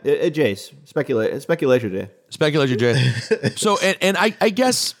 Yeah, Jace. Speculation, Jay. Speculation, Jay. So, and I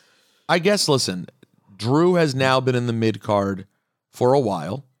guess, listen, Drew has now been in the mid card for a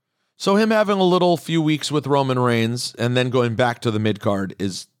while. So him having a little few weeks with Roman Reigns and then going back to the mid card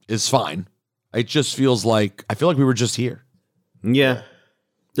is fine. It just feels like, I feel like we were just here. Yeah.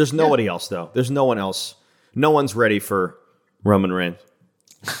 There's nobody else, though. There's no one else. No one's ready for Roman Reigns.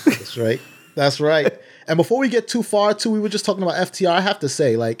 That's right. That's right. And before we get too far, we were just talking about FTR. I have to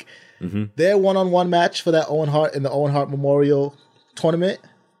say, like, their one-on-one match for that Owen Hart in the Owen Hart Memorial Tournament.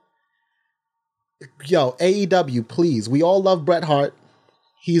 Yo, AEW, please. We all love Bret Hart.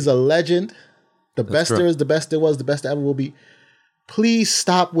 He's a legend. The best there is, the best there was, the best there ever will be. Please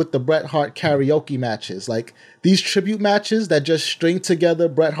stop with the Bret Hart karaoke matches. Like, these tribute matches that just string together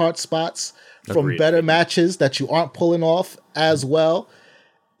Bret Hart spots from better matches that you aren't pulling off as well,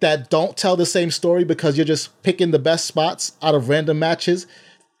 that don't tell the same story because you're just picking the best spots out of random matches.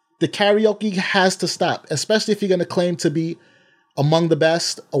 The karaoke has to stop, especially if you're going to claim to be among the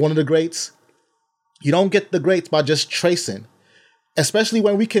best or one of the greats. You don't get the greats by just tracing, especially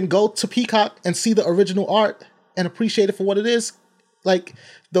when we can go to Peacock and see the original art and appreciate it for what it is. Like,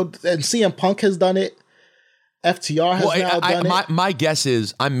 and CM Punk has done it. FTR has done it. My guess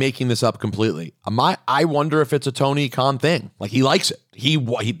is, I'm making this up completely. I wonder if it's a Tony Khan thing. Like, he likes it.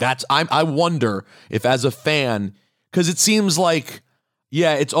 I wonder if, as a fan, because it seems like,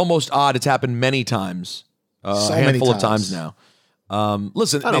 it's almost odd. It's happened many times, a handful of times now.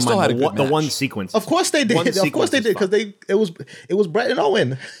 Listen, I they don't still mind had a good the match. one sequence. Of course they did. One Of course sequence they is did because fine. it was Brett and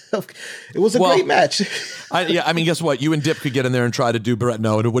Owen. It was a great match. I mean, guess what? You and Dip could get in there and try to do Brett and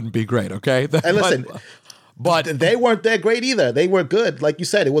Owen. It wouldn't be great, okay? And listen, but they weren't that great either. They were good. Like you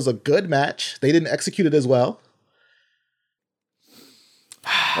said, it was a good match. They didn't execute it as well.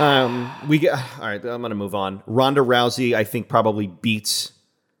 All right, I'm gonna move on. Ronda Rousey, I think, probably beats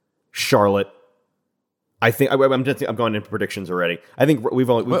Charlotte. I think I'm going into predictions already. I think we've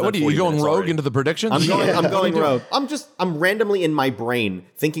what done are you 40 going minutes rogue already. into the predictions? I'm going rogue. I'm randomly in my brain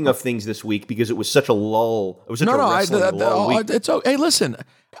thinking of things this week because it was such a lull. It was such a wrestling lull week. It's okay. Hey, listen,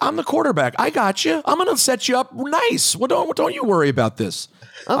 I'm the quarterback. I got you. I'm gonna set you up nice. Well, don't you worry about this.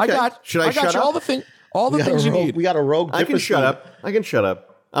 Okay. Should I got shut you up? all the things you need. We got a rogue. I can shut up.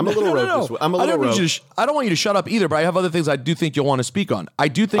 I'm a little rogue this week. I'm a little rogue. I don't want you to shut up either, but I have other things I do think you'll want to speak on. I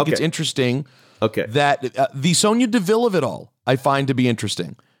do think it's interesting that the Sonya Deville of it all, I find to be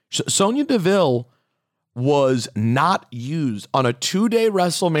interesting. Sonya Deville was not used on a 2-day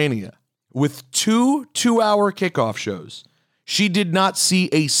WrestleMania with 2 2-hour kickoff shows. She did not see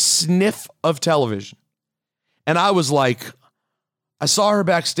a sniff of television. And I was like, I saw her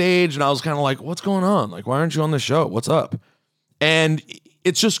backstage and I was kind of like, what's going on? Like, why aren't you on the show? What's up? And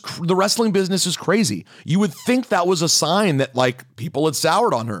it's just, the wrestling business is crazy. You would think that was a sign that like people had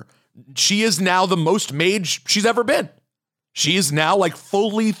soured on her. She is now the most mage she's ever been. She is now like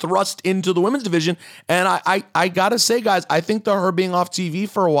fully thrust into the women's division. And I gotta say, guys, I think that her being off TV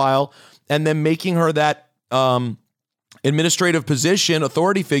for a while and then making her that administrative position,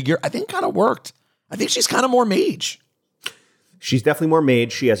 authority figure, I think kind of worked. I think she's kind of more mage. She's definitely more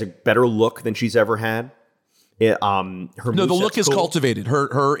mage. She has a better look than she's ever had. The look is cultivated.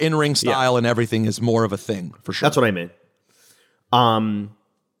 Her in-ring style and everything is more of a thing for sure. That's what I mean.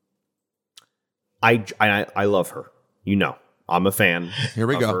 I love her. You know, I'm a fan. Here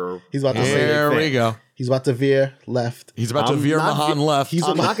we go. Her. He's about to Here we go. He's about to veer left. He's about to veer Mahan left. He's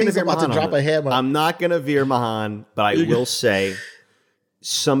about to drop a hammer. I'm not going to veer Mahan, but I will say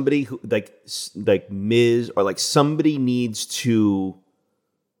somebody who like Miz or like somebody needs to.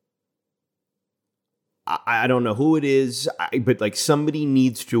 I don't know who it is, but like somebody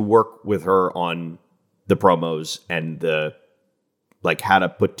needs to work with her on the promos and the like how to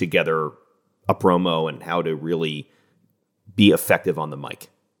put together a promo and how to really be effective on the mic.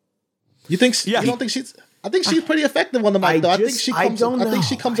 You think? You don't think she's? I think she's pretty effective on the mic. I think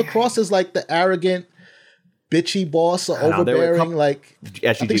she comes across as like the arrogant, bitchy boss or overbearing.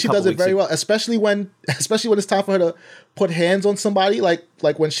 I think she does it very well, especially when it's time for her to put hands on somebody. Like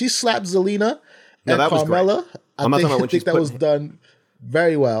when she slapped Zelina. And Carmella, I think that was done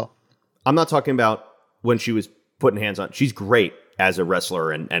very well. I'm not talking about when she was putting hands on. She's great as a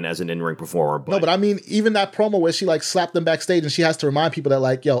wrestler and as an in-ring performer. But. No, but I mean, even that promo where she like slapped them backstage and she has to remind people that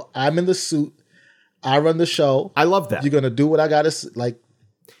like, yo, I'm in the suit. I run the show. I love that. You're going to do what I got to like.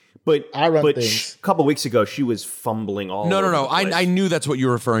 But I run things. A couple of weeks ago, she was fumbling all over the place. I knew that's what you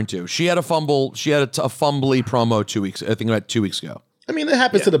were referring to. She had a fumble. She had a fumbly promo 2 weeks. I think about 2 weeks ago. I mean, it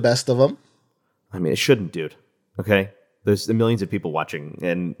happens to the best of them. I mean, it shouldn't, dude. Okay, there's millions of people watching,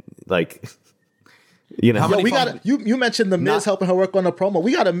 and like, you know, you mentioned the Miz helping her work on the promo.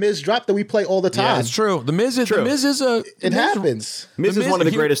 We got a Miz drop that we play all the time. Yeah, it's true. The Miz is it happens. Miz is one of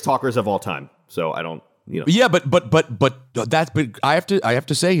the greatest talkers of all time. So I don't, you know. Yeah, but I have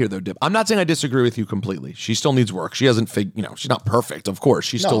to say here though, Dip. I'm not saying I disagree with you completely. She still needs work. She hasn't she's not perfect, of course.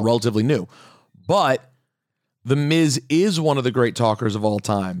 She's still relatively new, but. The Miz is one of the great talkers of all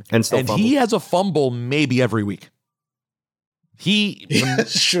time. And he has a fumble maybe every week.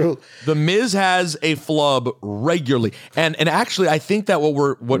 That's true. The Miz has a flub regularly. And actually, I think that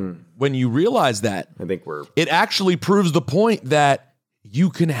when you realize that, it actually proves the point that you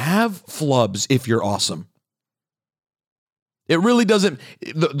can have flubs if you're awesome. It really doesn't.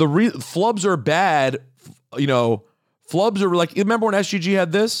 Flubs are bad. Flubs are like, you remember when SGG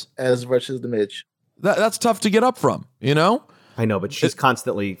had this? As versus the Midge. That's tough to get up from, I know, but she's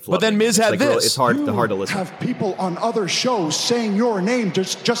constantly flubbing. But then Miz had this. It's hard to listen. Have people on other shows saying your name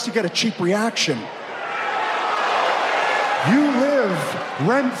just to get a cheap reaction. You live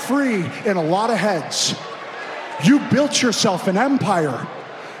rent-free in a lot of heads. You built yourself an empire.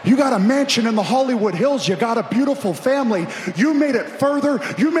 You got a mansion in the Hollywood Hills. You got a beautiful family. You made it further.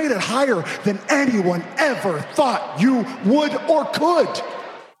 You made it higher than anyone ever thought you would or could.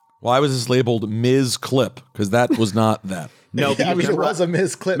 Why was this labeled Miz Clip? Because that was not that. No, it was a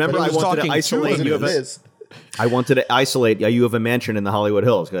Miz Clip. Remember, I wanted to isolate you. I wanted to isolate. You have a mansion in the Hollywood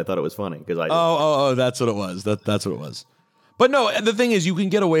Hills because I thought it was funny. Because that's what it was. That's what it was. But no, the thing is, you can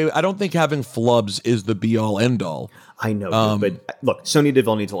get away. I don't think having flubs is the be all end all. I know, but look, Sonya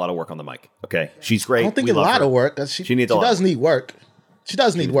Deville needs a lot of work on the mic. Okay, she's great. I don't think a lot of work. She needs a lot. She does need work. She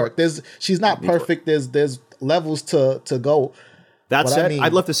does need work. She's not perfect. There's levels to go. That said,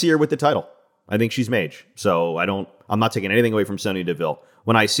 I'd love to see her with the title. I think she's mage, so I'm not taking anything away from Sonya Deville.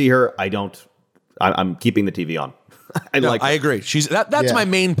 When I see her, I'm keeping the TV on. I agree. That's my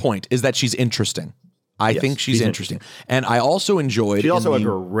main point, is that she's interesting. I think she's interesting. And I also enjoyed... She's also a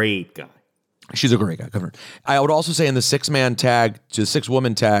great guy. She's a great guy. I would also say in the 6-man tag, to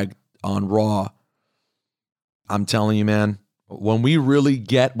 6-woman tag on Raw, I'm telling you, man, when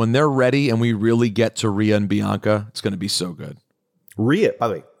they're ready and we really get to Rhea and Bianca, it's going to be so good. Rhea, by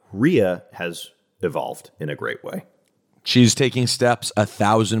the way, Rhea has evolved in a great way. She's taking steps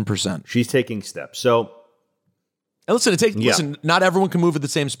 1,000%. She's taking steps. So... And listen, not everyone can move at the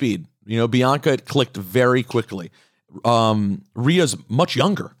same speed. You know, Bianca clicked very quickly. Rhea's much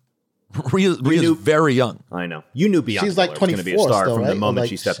younger. Rhea's very young. I know. You knew Bianca She's like was going to be a star from the moment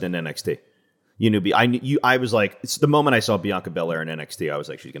she stepped in NXT. You knew I was like, it's the moment I saw Bianca Belair in NXT, I was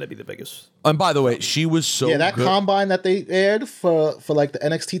like, she's going to be the biggest. And by the way, she was so that good. combine that they aired for like the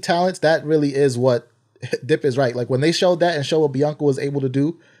NXT talents, that really is what Dip is right. Like when they showed that and showed what Bianca was able to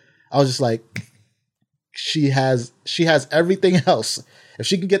do, I was just like, she has everything else. If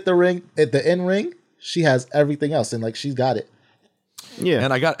she can get the ring at the in ring, she has everything else, and like she's got it. Yeah,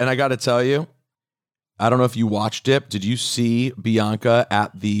 and I got to tell you, I don't know if you watched it. Did you see Bianca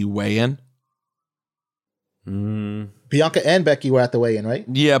at the weigh-in? Bianca and Becky were at the weigh-in, right?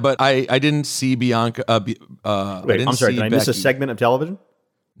 Yeah, but I didn't see Bianca. Wait, I'm sorry. Did I miss a segment of television?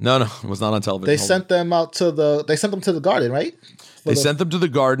 No, it was not on television. They sent them to the Garden, right? They sent them to the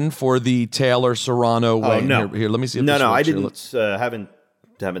Garden for the Taylor Serrano weigh-in. No. Here, let me see. If no, I didn't.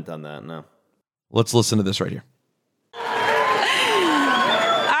 Haven't done that. No. Let's listen to this right here. All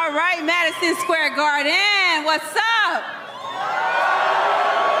right, Madison Square Garden, what's up?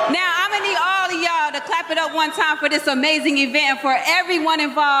 Now, I'm going to need all of y'all to clap it up one time for this amazing event, for everyone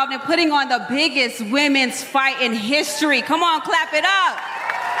involved in putting on the biggest women's fight in history. Come on, clap it up.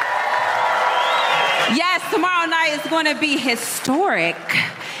 Yes, tomorrow night is going to be historic.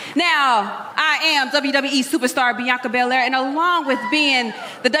 Now, I am WWE superstar Bianca Belair, and along with being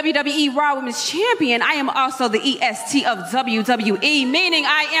the WWE Raw Women's Champion, I am also the EST of WWE, meaning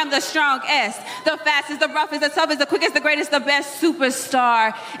I am the strongest, the fastest, the roughest, the toughest, the quickest, the greatest, the best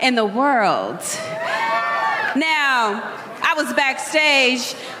superstar in the world. Now, I was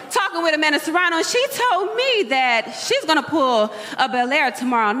backstage talking with Amanda Serrano, and she told me that she's going to pull a Belair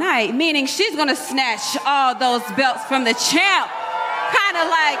tomorrow night, meaning she's going to snatch all those belts from the champ. Kind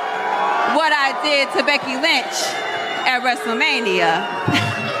of like what I did to Becky Lynch at WrestleMania.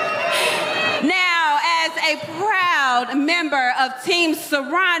 Now, as a proud member of Team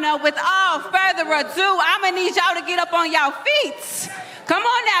Serrano, with all further ado, I'm going to need y'all to get up on y'all feet. Come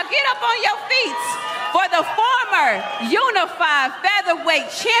on now, get up on your feet. For the former unified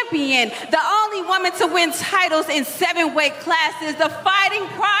featherweight champion, the only woman to win titles in 7 weight classes, the fighting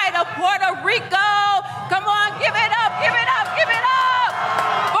pride of Puerto Rico. Come on, give it up, give it up, give it up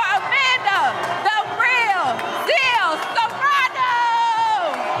for Amanda, the real deal Serrano.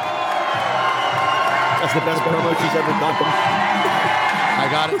 That's the best promo she's ever done. I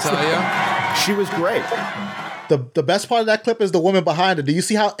gotta tell you, she was great. The best part of that clip is the woman behind her. Do you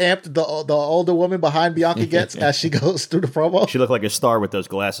see how amped the older woman behind Bianca gets as she goes through the promo? She looked like a star with those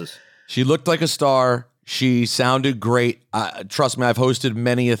glasses. She looked like a star. She sounded great. Trust me, I've hosted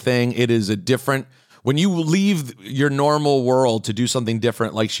many a thing. It is a different... When you leave your normal world to do something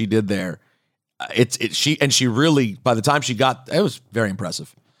different like she did there, she really, by the time she got... It was very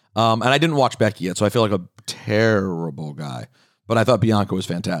impressive. And I didn't watch Becky yet, so I feel like a terrible guy. But I thought Bianca was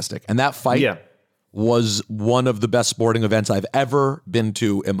fantastic. And that fight... Yeah. was one of the best sporting events I've ever been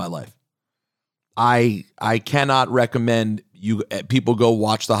to in my life. I cannot recommend people go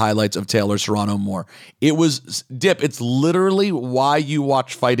watch the highlights of Taylor Serrano more. It was Dip. It's literally why you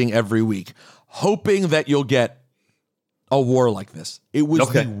watch fighting every week, hoping that you'll get a war like this. It was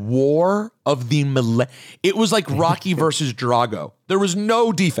the war of the It was like Rocky versus Drago. There was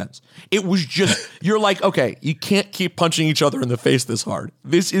no defense. It was just, you're like, okay, you can't keep punching each other in the face this hard.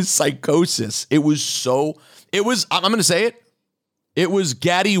 This is psychosis. I'm going to say it. It was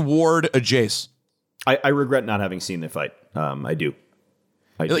Gaddy Ward adjacent. I regret not having seen the fight. I do.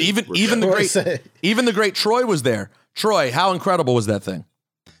 Even the great Troy was there. Troy, how incredible was that thing?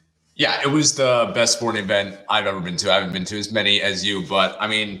 Yeah, it was the best sporting event I've ever been to. I haven't been to as many as you, but I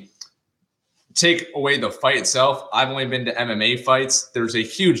mean, take away the fight itself, I've only been to MMA fights. There's a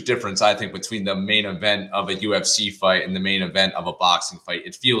huge difference, I think, between the main event of a UFC fight and the main event of a boxing fight.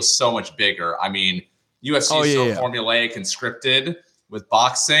 It feels so much bigger. I mean, UFC is so formulaic and scripted. With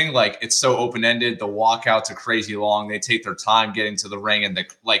boxing, like, it's so open-ended. The walkouts are crazy long. They take their time getting to the ring, and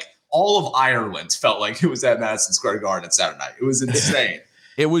all of Ireland felt like it was at Madison Square Garden Saturday night. It was insane.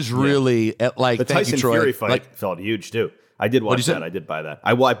 It was really like the Tyson Fury fight felt huge too. I did watch that. I did buy that.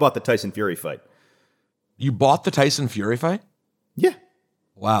 I bought the Tyson Fury fight. You bought the Tyson Fury fight? Yeah.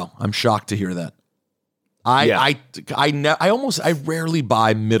 Wow, I'm shocked to hear that. I rarely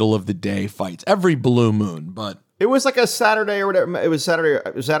buy middle of the day fights. Every blue moon, but it was like a Saturday or whatever. It was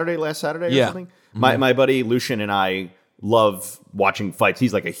Saturday last Saturday or something. Mm-hmm. My buddy Lucian and I love watching fights.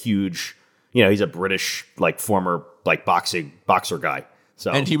 He's like a huge, he's a British former boxer guy.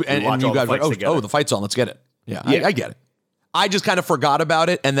 So and you guys were like, the fight's on, let's get it. Yeah. I get it. I just kind of forgot about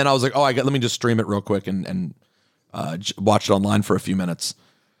it, and then I was like, let me just stream it real quick and watch it online for a few minutes.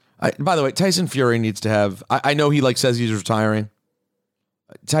 By the way, Tyson Fury needs to have. I know he says he's retiring.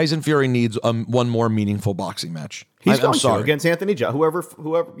 Tyson Fury needs one more meaningful boxing match. He's going to against Anthony Joshua, whoever,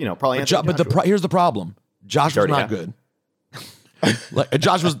 probably Anthony Joshua. But here's the problem: Joshua's not good.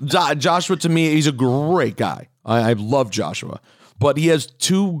 Joshua to me, he's a great guy. I love Joshua, but he has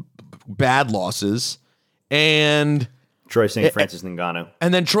 2 bad losses, and Troy St. Francis Ngannou.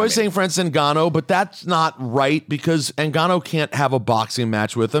 And then St. Francis Ngannou, but that's not right because Ngannou can't have a boxing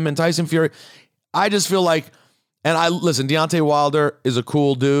match with him. And Tyson Fury, I just feel like, listen, Deontay Wilder is a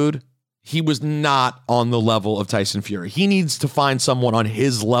cool dude. He was not on the level of Tyson Fury. He needs to find someone on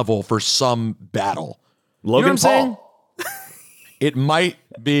his level for some battle. Logan Paul. It might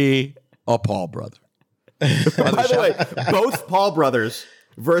be a Paul brother. By the way, both Paul brothers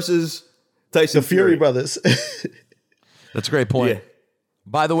versus Tyson Fury brothers. That's a great point. Yeah.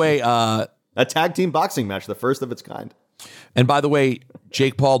 By the way, a tag team boxing match, the first of its kind. And by the way,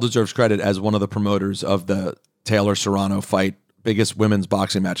 Jake Paul deserves credit as one of the promoters of the Taylor Serrano fight, biggest women's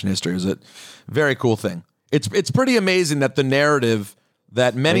boxing match in history. Is a very cool thing. It's pretty amazing that the narrative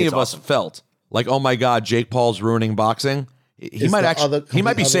that many of us felt like, oh my God, Jake Paul's ruining boxing. He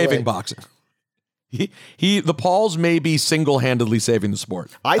might be saving boxing. The Pauls may be single-handedly saving the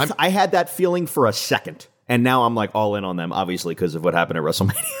sport. I had that feeling for a second. And now I'm all in on them, obviously, because of what happened at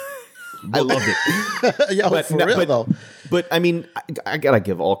WrestleMania. I loved it. Though. But I mean, I gotta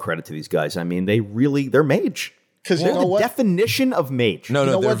give all credit to these guys. I mean, they're mage. Because you know what? Definition of mage.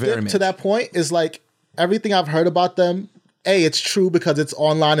 No, they're very mage. To that point is everything I've heard about them. It's true because it's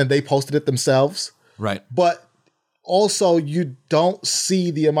online and they posted it themselves. Right. But also, you don't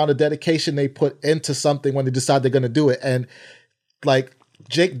see the amount of dedication they put into something when they decide they're going to do it, and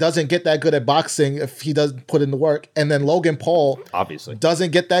Jake doesn't get that good at boxing if he doesn't put in the work. And then Logan Paul obviously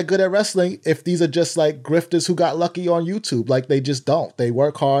doesn't get that good at wrestling if these are just grifters who got lucky on YouTube. They just don't. They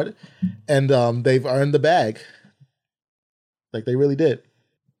work hard and they've earned the bag. They really did.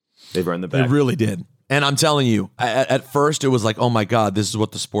 They've earned the bag. They really did. And I'm telling you, at first it was oh my God, this is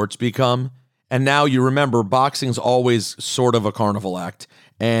what the sport's become. And now you remember boxing's always sort of a carnival act.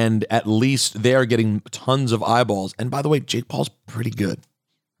 And at least they're getting tons of eyeballs. And by the way, Jake Paul's pretty good.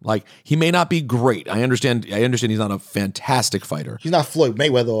 He may not be great. I understand he's not a fantastic fighter. He's not Floyd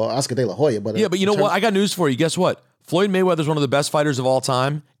Mayweather or Oscar De La Hoya. But you know what? I got news for you. Guess what? Floyd Mayweather's one of the best fighters of all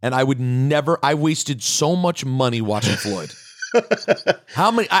time. And I wasted so much money watching Floyd.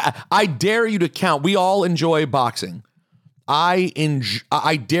 How many? I dare you to count. We all enjoy boxing. I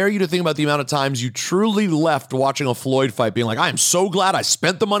dare you to think about the amount of times you truly left watching a Floyd fight being I am so glad I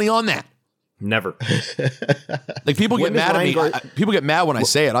spent the money on that. Never. People get mad at me. People get mad when I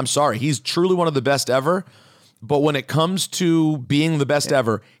say it. I'm sorry. He's truly one of the best ever. But when it comes to being the best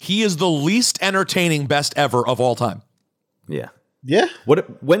ever, he is the least entertaining best ever of all time. Yeah. Yeah.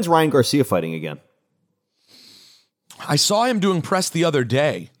 When's Ryan Garcia fighting again? I saw him doing press the other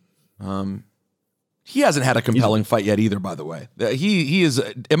day. He hasn't had a compelling fight yet either, by the way. He is.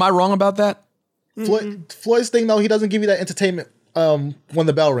 Am I wrong about that? Floyd's thing, though, he doesn't give you that entertainment when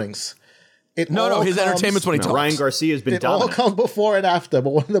the bell rings. His entertainment's when he talks. Ryan Garcia's been dominant. It all comes before and after,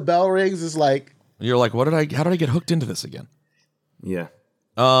 but when the bell rings, it's you're how did I get hooked into this again? Yeah.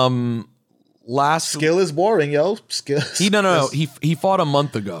 Skill is boring, yo. Skill. He fought a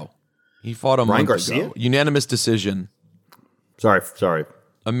month ago. Ryan Garcia? Unanimous decision. Sorry.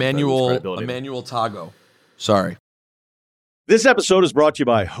 Emmanuel Tago. Sorry. This episode is brought to you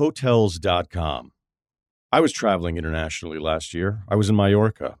by Hotels.com. I was traveling internationally last year. I was in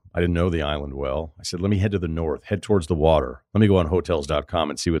Mallorca. I didn't know the island well. I said, let me head to the north, head towards the water. Let me go on Hotels.com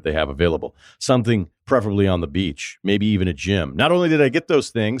and see what they have available. Something preferably on the beach, maybe even a gym. Not only did I get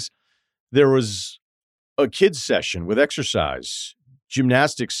those things, There was a kids session with exercise,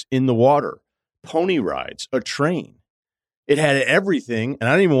 gymnastics in the water, pony rides, a train. It had everything, and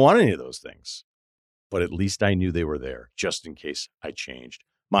I didn't even want any of those things. But at least I knew they were there, just in case I changed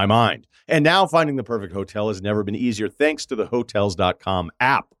my mind. And now finding the perfect hotel has never been easier thanks to the Hotels.com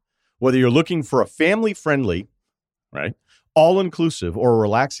app. Whether you're looking for a family-friendly, right, all-inclusive or a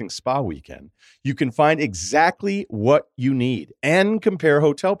relaxing spa weekend, you can find exactly what you need and compare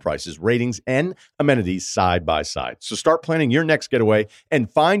hotel prices, ratings, and amenities side by side. So start planning your next getaway and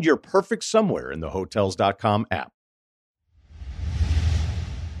find your perfect somewhere in the Hotels.com app.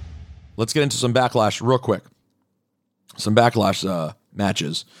 Let's get into some backlash real quick. Some backlash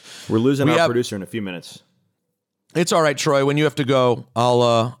matches. We're losing our producer in a few minutes. It's all right, Troy. When you have to go,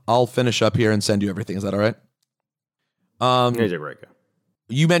 I'll finish up here and send you everything. Is that all right? Here's a great guy.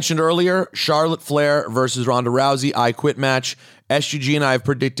 You mentioned earlier Charlotte Flair versus Ronda Rousey. I Quit match. SGG and I have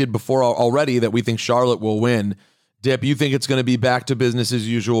predicted before already that we think Charlotte will win. Dip, you think it's going to be back to business as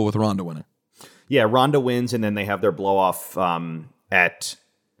usual with Ronda winning? Yeah, Ronda wins, and then they have their blow-off at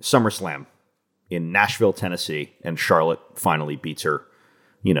SummerSlam in Nashville, Tennessee, and Charlotte finally beats her,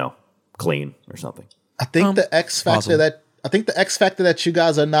 clean or something. I think the X factor that you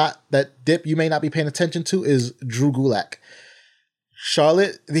guys are not, that Dip you may not be paying attention to, is Drew Gulak.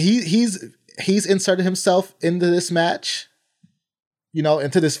 Charlotte, he's inserted himself into this match,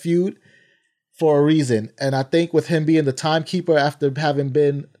 into this feud for a reason. And I think with him being the timekeeper after having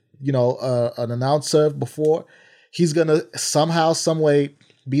been, an announcer before, he's gonna somehow, some way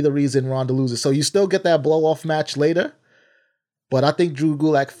be the reason Ronda loses. So you still get that blow-off match later, but I think Drew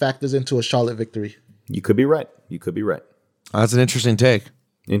Gulak factors into a Charlotte victory. You could be right. That's an interesting take.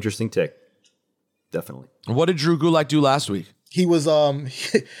 Definitely. What did Drew Gulak do last week? He was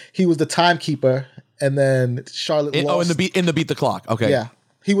he was the timekeeper, and then Charlotte lost. in the beat the clock. Okay. Yeah.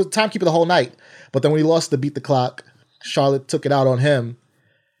 He was timekeeper the whole night, but then when he lost the beat the clock, Charlotte took it out on him.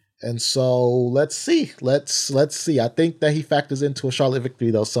 And so let's see. I think that he factors into a Charlotte victory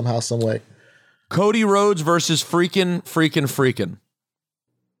though, somehow, some way. Cody Rhodes versus freaking.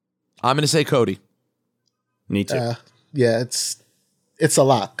 I'm going to say Cody. Me too. Yeah, it's a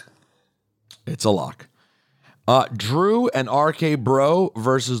lock. It's a lock. Drew and RK Bro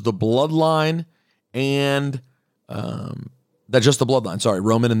versus the Bloodline and just the Bloodline. Sorry,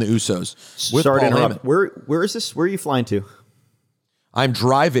 Roman and the Usos. Sorry to interrupt. Where is this? Where are you flying to? I'm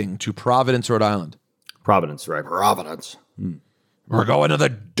driving to Providence, Rhode Island. Providence, right? Providence. We're going to the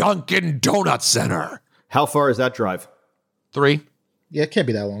Dunkin' Donut Center. How far is that drive? 3. Yeah, it can't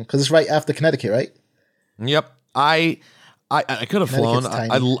be that long because it's right after Connecticut, right? Yep. I could have flown.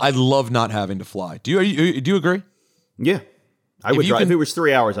 I love not having to fly. Do you agree? Yeah, I would drive. If it was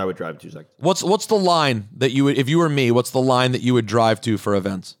 3 hours, I would drive 2 seconds. What's the line that you would, if you were me? What's the line that you would drive to for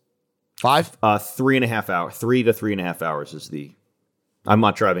events? 5? 3.5 hours. 3 to 3.5 hours is the. I'm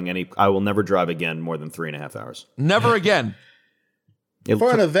not driving any. I will never drive again more than 3.5 hours. Never again.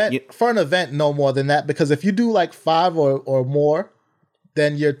 For an event, no more than that, because if you do like 5 or more,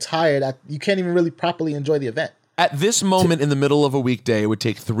 then you're tired. You can't even really properly enjoy the event. At this moment in the middle of a weekday, it would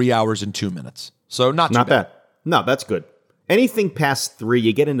take 3 hours and 2 minutes. So not bad. No, that's good. Anything past 3,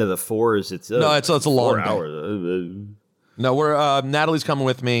 you get into the 4s. It's a long 4 day. hours. No, we're Natalie's coming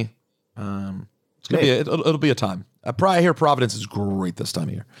with me. It's gonna it'll be a time. I hear Providence is great this time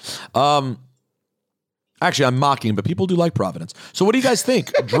of year. Actually, I'm mocking, but people do like Providence. So what do you guys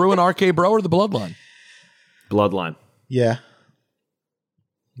think? Drew and RK Bro or the Bloodline? Bloodline. Yeah.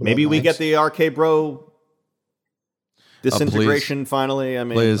 Maybe we get the RK Bro disintegration finally. I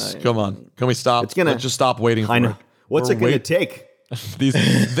mean, please, come on. Can we stop? Let's just stop waiting for it. What's it going to take?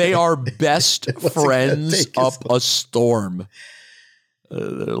 They are best friends up a storm.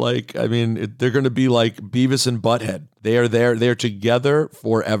 They're going to be like Beavis and Butthead. They're together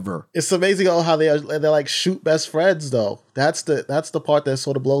forever. It's amazing how they're like shoot best friends though. That's the part that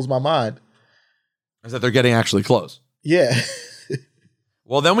sort of blows my mind. Is that they're getting actually close. Yeah.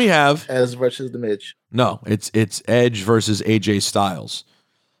 Well, then we have Edge versus the Midge. No, it's Edge versus AJ Styles.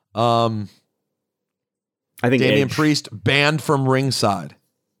 I think Damian Priest banned from ringside.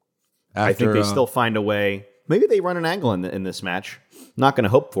 I think they still find a way. Maybe they run an angle in this match. Not going to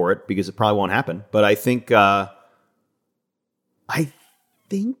hope for it because it probably won't happen. But I think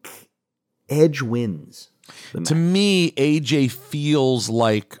Edge wins. To me, AJ feels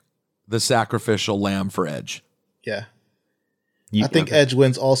like the sacrificial lamb for Edge. Yeah. I think Edge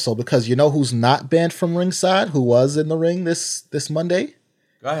wins also because you know who's not banned from ringside, who was in the ring this Monday?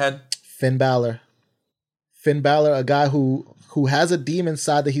 Go ahead. Finn Balor. Finn Balor, a guy who has a demon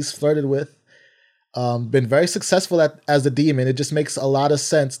side that he's flirted with. Been very successful as a demon. It just makes a lot of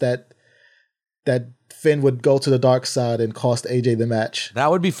sense that that Finn would go to the dark side and cost AJ the match.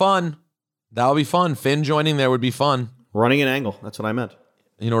 That would be fun. That would be fun. Finn joining there would be fun. Running an angle. That's what I meant.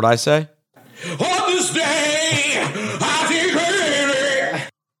 You know what I say? On this day, I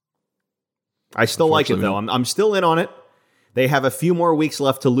think I still like it, though. I'm still in on it. They have a few more weeks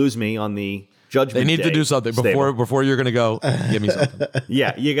left to lose me on the Judgment They need Day to do something before you're going to go. Give me something.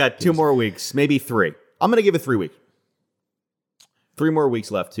 Yeah, you got 2 more weeks, maybe 3. I'm going to give it 3 weeks. 3 more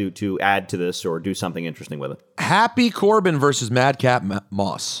weeks left to add to this or do something interesting with it. Happy Corbin versus Madcap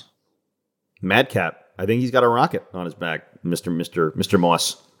Moss. Madcap. I think he's got a rocket on his back, Mr.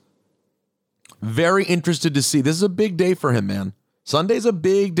 Moss. Very interested to see. This is a big day for him, man. Sunday's a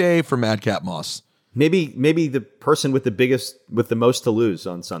big day for Madcap Moss. Maybe the person with the most to lose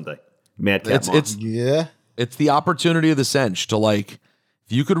on Sunday. Madcap Moss. It's the opportunity of the cinch to, like,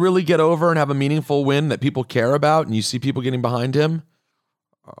 if you could really get over and have a meaningful win that people care about and you see people getting behind him,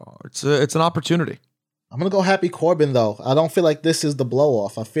 it's an opportunity. I'm going to go Happy Corbin, though. I don't feel like this is the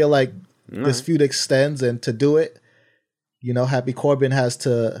blow-off. I feel like this feud extends, and to do it, Happy Corbin has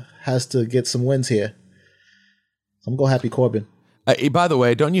to get some wins here. I'm going to go Happy Corbin. By the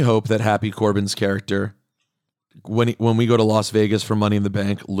way, don't you hope that Happy Corbin's character, when we go to Las Vegas for Money in the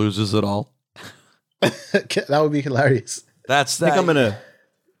Bank, loses it all? That would be hilarious. That's that.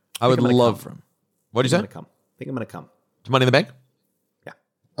 I would love for him. What did you say? I think I'm going to come. To Money in the Bank? Yeah.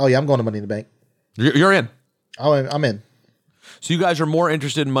 Oh, yeah, I'm going to Money in the Bank. You're in? I'm in. So you guys are more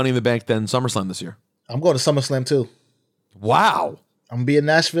interested in Money in the Bank than SummerSlam this year? I'm going to SummerSlam, too. Wow. I'm going to be in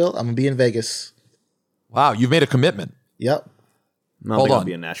Nashville. I'm going to be in Vegas. Wow, you've made a commitment. Yep. I'll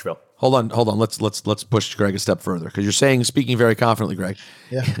be in Nashville. Hold on. Let's push Greg a step further, because you're speaking very confidently, Greg.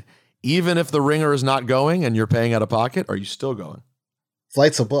 Yeah. Even if the Ringer is not going and you're paying out of pocket, are you still going?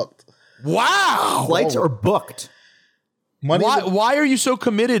 Flights are booked. Wow. Flights are booked. Why are you so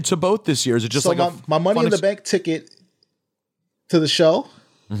committed to both this year? Is it just my Money in the Bank ticket to the show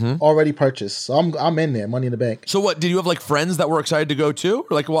already purchased? So I'm in there. Money in the Bank. So what? Did you have like friends that were excited to go too?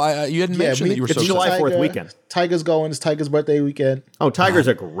 Or like why you hadn't mentioned that you were so it's July 4th weekend. Tiger's going. It's Tiger's birthday weekend. Oh, Tiger's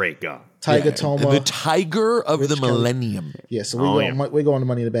a great guy. Tiger Toma, the Tiger of the millennium. Yeah, so we're going to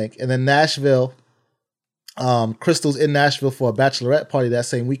Money in the Bank, and then Nashville. Crystal's in Nashville for a bachelorette party that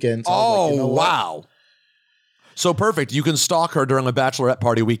same weekend. So wow! So perfect. You can stalk her during a bachelorette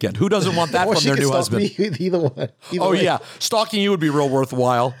party weekend. Who doesn't want that from their new husband? Either one. Either way. Yeah, stalking you would be real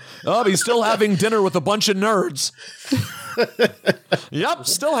worthwhile. Oh, he's still having dinner with a bunch of nerds. Yep,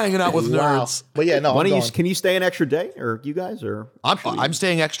 still hanging out with nerds. But yeah, no. Can you stay an extra day, or you guys, or I'm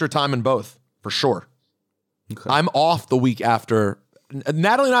staying extra time in both for sure. Okay. I'm off the week after.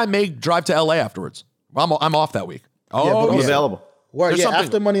 Natalie and I may drive to LA afterwards. I'm off that week. I'm available.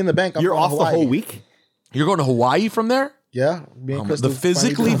 After Money in the Bank, you're off the whole week. You're going to Hawaii from there? Yeah. The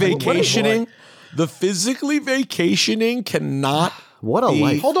physically vacationing. The physically vacationing cannot. What a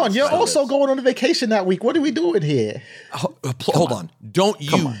life. Hold on. You're also going on a vacation that week. What are we doing here? Hold on. Don't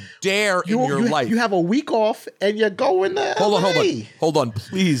you dare in your life. You have a week off and you're going there. Hold on.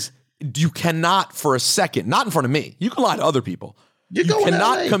 Please. You cannot for a second, not in front of me. You can lie to other people. You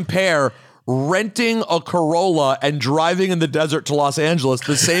cannot compare renting a Corolla and driving in the desert to Los Angeles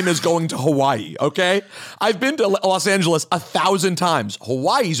the same as going to Hawaii, okay? I've been to Los Angeles 1,000 times.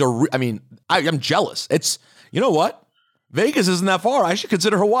 Hawaii's I'm jealous. It's, you know what? Vegas isn't that far. I should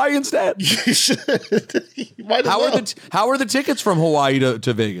consider Hawaii instead. You should. How are the tickets from Hawaii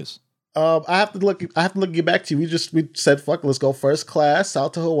to Vegas? I have to look get back to you. We said fuck, let's go first class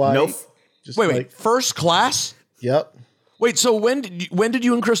out to Hawaii. Nope. Wait, first class? Yep. Wait, so when did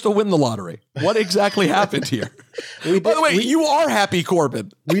you and Crystal win the lottery? What exactly happened here? By the way, you are Happy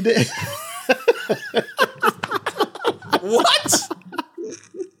Corbin. We did. What?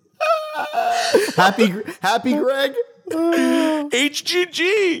 Happy Greg.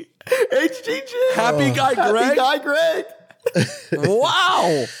 HGG. Happy Guy Greg.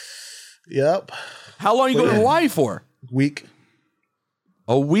 Wow. Yep. How long are you going to Hawaii for? Week.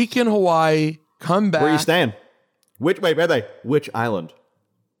 A week in Hawaii. Come back. Where are you staying? Which island?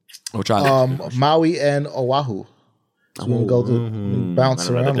 Which island? Maui and Oahu. So we're going to go bounce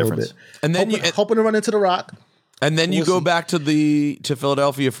around a little bit. And then hoping to run into the Rock. And then you go back to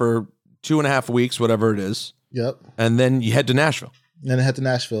Philadelphia for 2.5 weeks, whatever it is. Yep. And then you head to Nashville. And then head to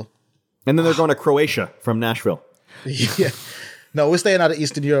Nashville. And then they're going to Croatia from Nashville. Yeah. No, we're staying out of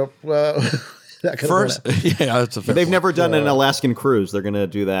Eastern Europe. First, that's a fair They've point. never done an Alaskan cruise. They're going to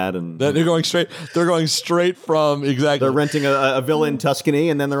do that, and they're going straight. They're going straight from exactly. They're renting a villa in Tuscany,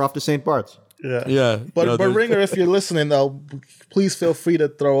 and then they're off to St. Bart's. Yeah. But Ringer, if you're listening though, please feel free to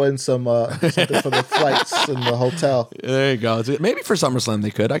throw in some something for the flights in the hotel. There you go. Maybe for SummerSlam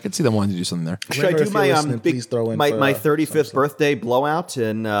they could. I could see them wanting to do something there. Should I do my please throw in my for, 35th birthday blowout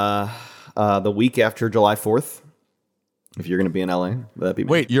in the week after July 4th? If you're going to be in LA, that'd be me.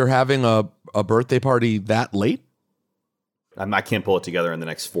 Wait, you're having a birthday party that late? I can't pull it together in the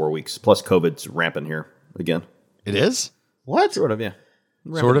next 4 weeks. Plus, COVID's rampant here again. It is? What? Sort of, yeah.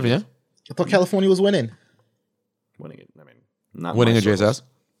 Sort of, yeah. I thought California was winning. Winning it. I mean, not winning my a JSS?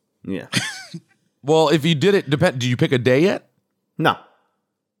 Yeah. Well, if you did it, do you pick a day yet? No.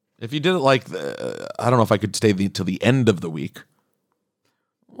 If you did it like, I don't know if I could stay till the end of the week.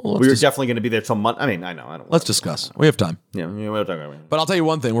 Well, we were definitely going to be there till Monday. I mean, I know. I don't. Let's discuss. We have time. Yeah, we'll talk about it. But I'll tell you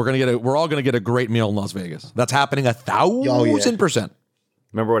one thing: we're all gonna get a great meal in Las Vegas. That's happening 1,000%.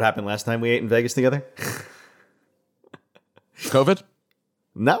 Remember what happened last time we ate in Vegas together? COVID?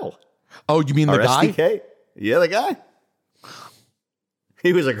 No. Oh, you mean the guy? SDK? Yeah, the guy.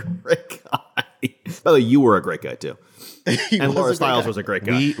 He was a great guy. By the way, you were a great guy too. And Laura Stiles was a great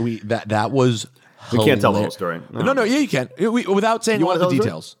guy. That was. We can't tell the whole story. No, yeah, you can. Without saying all the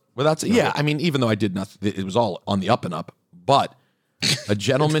details. No. Yeah, I mean, even though I did nothing, it was all on the up and up. But a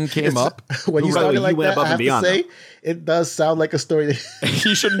gentleman came up. When you started like went that, above I have and beyond, to say, it does sound like a story.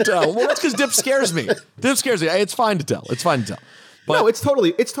 You shouldn't tell. Well, that's because Dip scares me. Dip scares me. It's fine to tell. But no, it's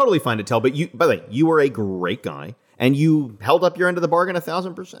totally fine to tell. But you, by the way, you were a great guy, and you held up your end of the bargain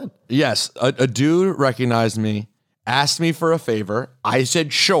 1,000%. Yes, a dude recognized me, asked me for a favor. I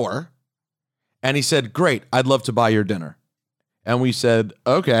said sure. And he said, great, I'd love to buy your dinner. And we said,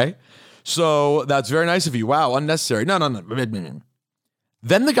 okay. So that's very nice of you. Wow, unnecessary. No.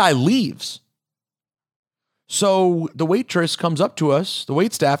 Then the guy leaves. So the waitress comes up to us, the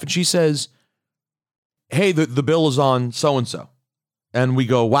waitstaff, and she says, hey, the bill is on so-and-so. And we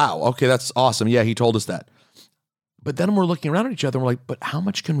go, wow, okay, that's awesome. Yeah, he told us that. But then we're looking around at each other and we're like, but how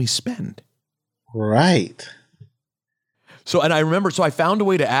much can we spend? Right. So, and I remember, I found a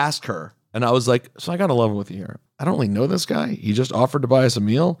way to ask her. And I was like, so I got to level with you here. I don't really know this guy. He just offered to buy us a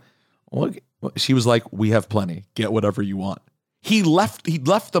meal. Well, she was like, we have plenty. Get whatever you want. He left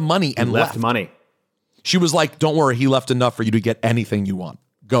the money and left money. She was like, don't worry. He left enough for you to get anything you want.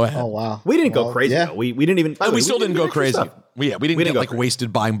 Go ahead. Oh, wow. We didn't go crazy. Yeah. Though. We didn't even. We still didn't go crazy. We didn't get like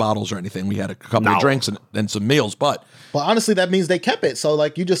wasted buying bottles or anything. We had a couple of drinks and some meals. But honestly, that means they kept it. So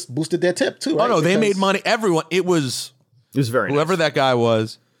like you just boosted their tip too, right? Oh, no, they made money. Everyone. It was very whoever that guy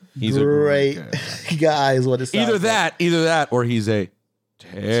was. He's great guy is what it sounds either that, or he's a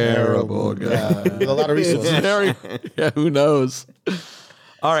terrible guy. With a lot of resources. Who knows?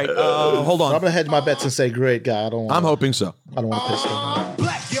 All right, hold on. I'm gonna hedge my bets and say great guy. I'm hoping so. I don't want to piss him off. I'm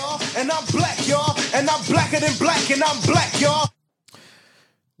black, y'all, and I'm black, y'all, and I'm blacker than black, and I'm black, y'all.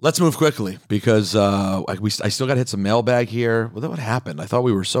 Let's move quickly because I still got to hit some mailbag here. What happened? I thought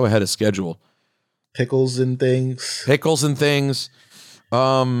we were so ahead of schedule. Pickles and things.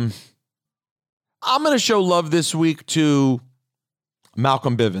 I'm going to show love this week to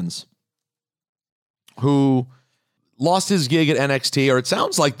Malcolm Bivens, who lost his gig at NXT, or it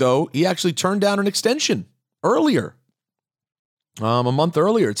sounds like, though, he actually turned down an extension earlier. A month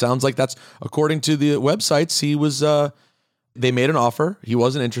earlier. It sounds like that's, according to the websites, he was, they made an offer. He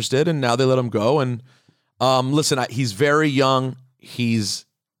wasn't interested, and now they let him go. And listen, he's very young. He's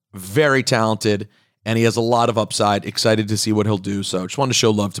very talented. And he has a lot of upside. Excited to see what he'll do. So just wanted to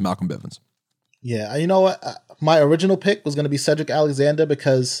show love to Malcolm Bivens. Yeah, you know what? My original pick was going to be Cedric Alexander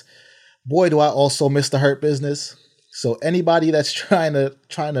because, boy, do I also miss the Hurt Business. So anybody that's trying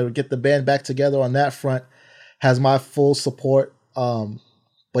to get the band back together on that front has my full support. But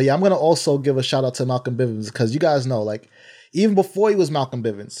yeah, I'm going to also give a shout out to Malcolm Bivens because you guys know, like, even before he was Malcolm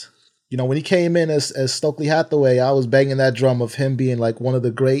Bivens, you know, when he came in as Stokely Hathaway, I was banging that drum of him being like one of the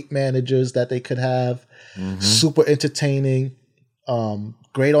great managers that they could have. Mm-hmm. Super entertaining,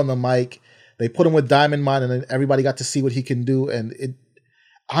 great on the mic. They put him with Diamond Mine, and then everybody got to see what he can do. And it,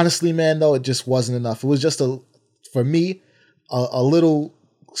 honestly, man, though, it just wasn't enough. It was just for me, a little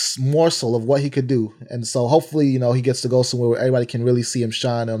morsel of what he could do. And so hopefully, you know, he gets to go somewhere where everybody can really see him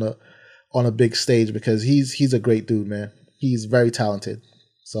shine on a big stage because he's a great dude, man. He's very talented.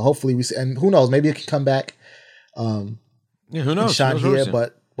 So hopefully we see, and who knows, maybe he can come back. Who knows? And shine here,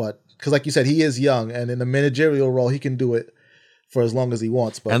 but because like you said, he is young, and in a managerial role, he can do it for as long as he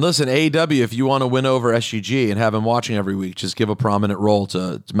wants. But and listen, AEW, if you want to win over SGG and have him watching every week, just give a prominent role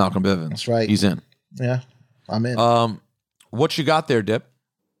to Malcolm Bivens. That's right. He's in. Yeah, I'm in. What you got there, Dip?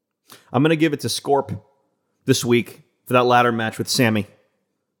 I'm going to give it to Scorp this week for that ladder match with Sammy.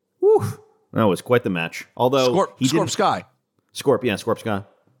 Woo! That was quite the match. Although Scorp Sky. Scorp Sky.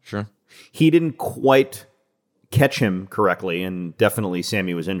 Sure. He didn't quite catch him correctly, and definitely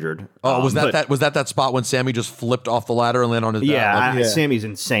Sammy was injured. Oh, was that spot when Sammy just flipped off the ladder and landed on his back? Yeah, Sammy's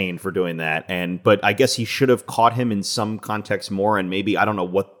insane for doing that, but I guess he should have caught him in some context more, and maybe I don't know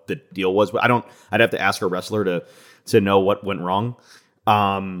what the deal was, but I'd have to ask a wrestler to know what went wrong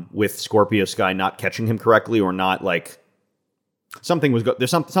with Scorpio Sky not catching him correctly, or not like something's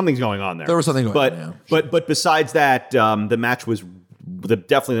going on there. There was something going on. Yeah. But besides that, the match was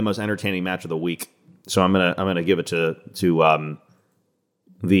definitely the most entertaining match of the week. So I'm gonna give it to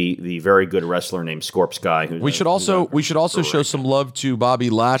the very good wrestler named Scorp Sky. We should also show some love to Bobby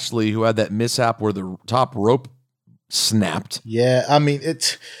Lashley, who had that mishap where the top rope snapped. Yeah, I mean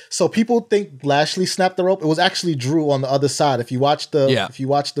so people think Lashley snapped the rope. It was actually Drew on the other side. If you watch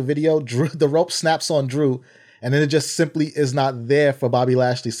the video, Drew, the rope snaps on Drew, and then it just simply is not there for Bobby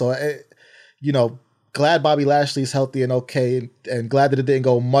Lashley. So glad Bobby Lashley's healthy and okay, and glad that it didn't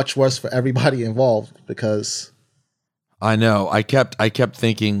go much worse for everybody involved, because I know I kept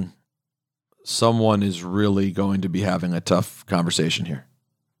thinking someone is really going to be having a tough conversation here,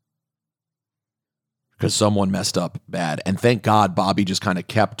 because someone messed up bad, and thank God Bobby just kind of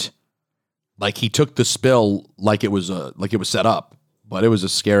kept, like, he took the spill like it was set up, but it was a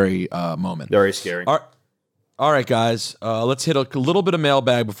scary moment. Very scary. All right, guys, let's hit a little bit of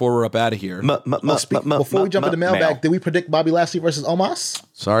mailbag before we're up out of here. Before we jump into mailbag, did we predict Bobby Lashley versus Omos?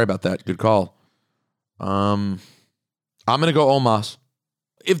 Sorry about that. Good call. I'm going to go Omos.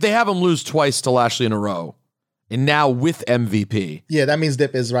 If they have him lose twice to Lashley in a row, and now with MVP. Yeah, that means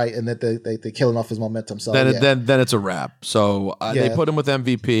Dip is right, and that they're killing off his momentum. So then it's a wrap. So they put him with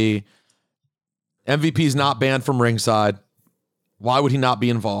MVP. MVP's not banned from ringside. Why would he not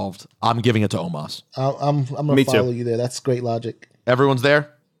be involved? I'm giving it to Omos. I'm going to follow you there. That's great logic. Everyone's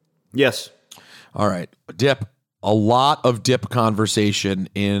there? Yes. All right. Dip. A lot of Dip conversation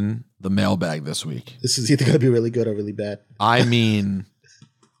in the mailbag this week. This is either going to be really good or really bad. I mean,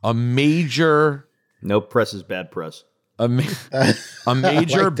 a major... No press is bad press. A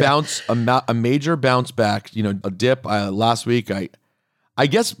major bounce, a major bounce back. A Dip. Last week, I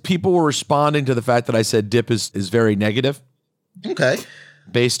guess people were responding to the fact that I said Dip is very negative. Okay.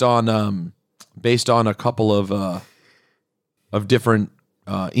 Based on a couple of different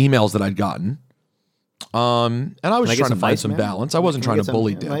emails that I'd gotten. And I was trying to find some balance. I wasn't trying to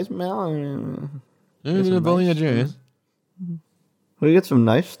bully Dip. Nice mail. Bullying a James. We get some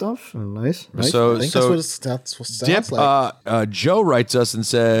nice stuff. Nice. So that's what it sounds Dip, like. Joe writes us and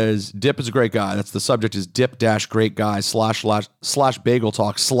says, Dip is a great guy. That's the subject, is Dip-great guy / bagel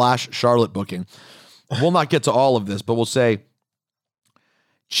talk / Charlotte booking. We'll not get to all of this, but we'll say,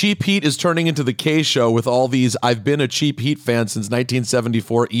 Cheap Heat is turning into the K show with all these I've been a Cheap Heat fan since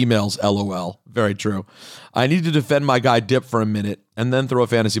 1974 emails, LOL. Very true. I need to defend my guy Dip for a minute and then throw a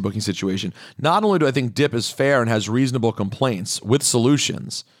fantasy booking situation. Not only do I think Dip is fair and has reasonable complaints with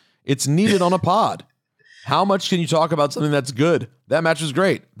solutions, it's needed on a pod. How much can you talk about something that's good? That match was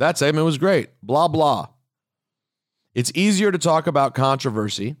great. That segment was great. Blah, blah. It's easier to talk about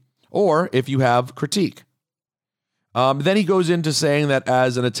controversy or if you have critique. Then he goes into saying that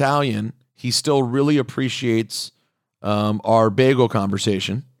as an Italian, he still really appreciates our bagel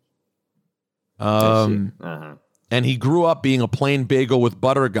conversation. And he grew up being a plain bagel with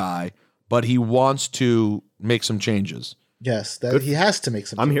butter guy, but he wants to make some changes. Yes, he has to make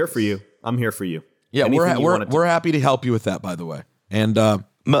some changes. I'm here for you. Yeah, we're happy to help you with that, by the way. And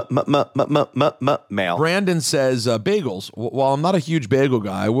mail. Brandon says, bagels. While I'm not a huge bagel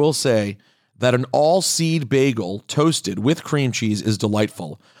guy, I will say that an all-seed bagel toasted with cream cheese is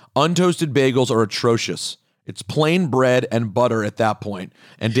delightful. Untoasted bagels are atrocious. It's plain bread and butter at that point,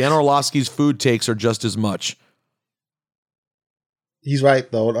 and Dan Orlovsky's food takes are just as much. He's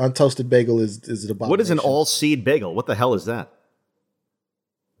right, though. An untoasted bagel is an abomination. What is an all-seed bagel? What the hell is that?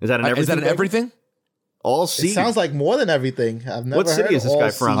 Is that an everything? Is that an everything? All seed. It sounds like more than everything. I've never What heard city is this guy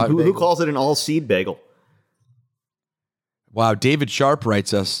from? Who calls it an all-seed bagel? Wow, David Sharp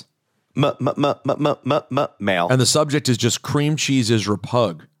writes us. Mail. And the subject is just cream cheese is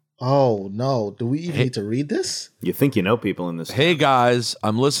repug. Oh, no. Do we even need to read this? You think you know people in this. Hey, guys,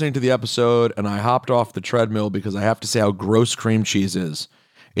 I'm listening to the episode, and I hopped off the treadmill because I have to say how gross cream cheese is.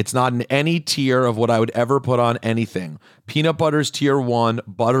 It's not in any tier of what I would ever put on anything. Peanut butter's tier 1,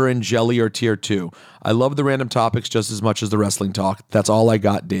 butter and jelly are tier 2. I love the random topics just as much as the wrestling talk. That's all I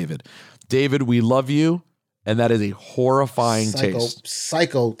got, David. David, we love you, and that is a horrifying taste.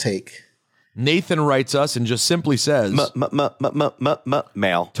 Psycho take. Nathan writes us and just simply says,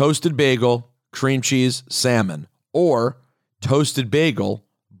 mail. Toasted bagel, cream cheese, salmon. Or toasted bagel,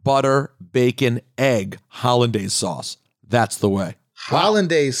 butter, bacon, egg, hollandaise sauce. That's the way.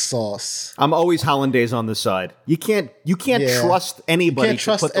 Hollandaise sauce. I'm always hollandaise on the side. You can't trust anybody. You can't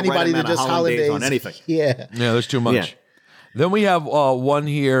trust to put the anybody right to amount just of hollandaise on hollandaise. anything. Yeah. Yeah, there's too much. Yeah. Then we have one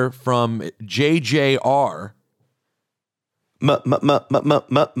here from JJR.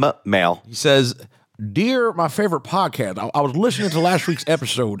 Male. He says, "Dear my favorite podcast, I was listening to last week's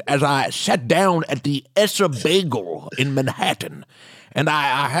episode as I sat down at the Essa Bagel in Manhattan, and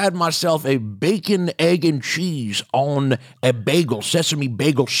I had myself a bacon, egg, and cheese on a bagel, sesame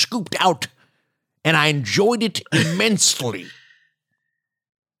bagel, scooped out, and I enjoyed it immensely.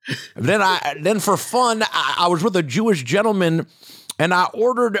 Then for fun, I was with a Jewish gentleman, and I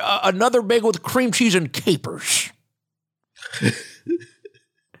ordered another bagel with cream cheese and capers."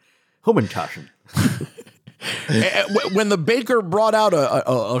 Hummentaschen. When the baker brought out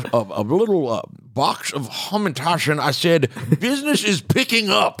a little box of Hummentaschen, I said, "Business is picking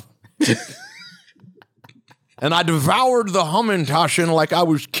up." And I devoured the Hummentaschen like I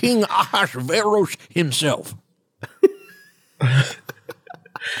was King Ahasuerus himself.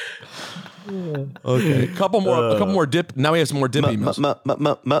 Okay, a couple more dip. Now we have some more dip emails.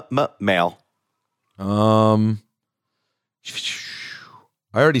 Male.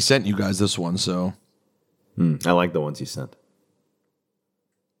 I already sent you guys this one, so. I like the ones he sent.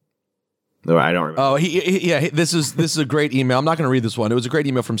 No, I don't remember. Oh, this is a great email. I'm not going to read this one. It was a great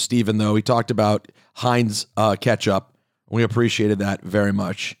email from Steven, though. He talked about Heinz ketchup. We appreciated that very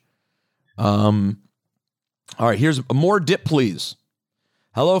much. All right, here's more dip, please.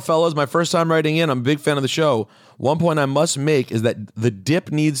 Hello, fellas. My first time writing in. I'm a big fan of the show. One point I must make is that the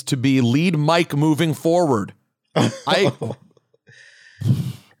dip needs to be lead Mike moving forward. I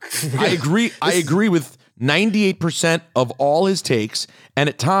agree. I agree with 98% of all his takes, and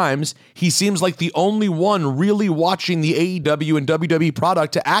at times he seems like the only one really watching the AEW and WWE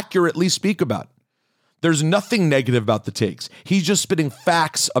product to accurately speak about. There's nothing negative about the takes. He's just spitting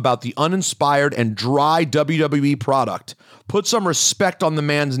facts about the uninspired and dry WWE product. Put some respect on the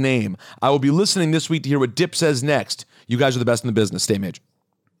man's name. I will be listening this week to hear what Dip says next. You guys are the best in the business. Stay mage.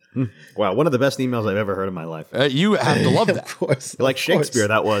 Wow, one of the best emails I've ever heard in my life. You have to love that. Of course. Like Shakespeare,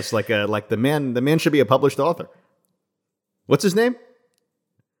 that was like the man should be a published author. What's his name?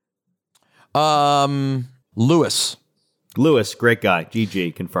 Lewis. Lewis, great guy.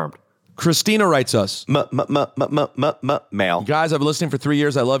 GG, confirmed. Christina writes us. Male. Guys, I've been listening for 3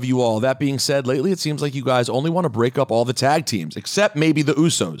 years. I love you all. That being said, lately it seems like you guys only want to break up all the tag teams, except maybe the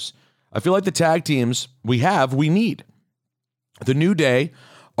Usos. I feel like the tag teams we need. The New Day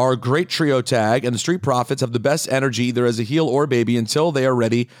are a great trio tag, and the Street Profits have the best energy either as a heel or baby until they are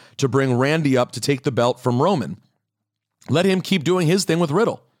ready to bring Randy up to take the belt from Roman. Let him keep doing his thing with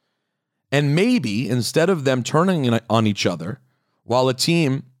Riddle. And maybe instead of them turning on each other, while a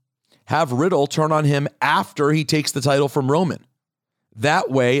team have Riddle turn on him after he takes the title from Roman. That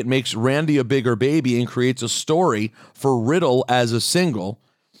way, it makes Randy a bigger baby and creates a story for Riddle as a single.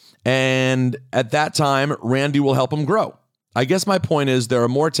 And at that time, Randy will help him grow. I guess my point is there are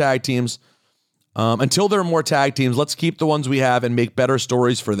more tag teams. Until there are more tag teams, let's keep the ones we have and make better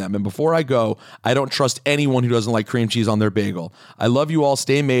stories for them. And before I go, I don't trust anyone who doesn't like cream cheese on their bagel. I love you all.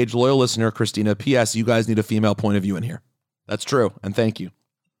 Stay mage, loyal listener, Christina. P.S. You guys need a female point of view in here. That's true. And thank you.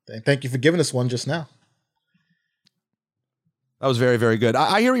 Thank you for giving us one just now. That was very, very good.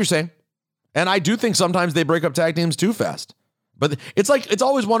 I hear what you're saying. And I do think sometimes they break up tag teams too fast. But it's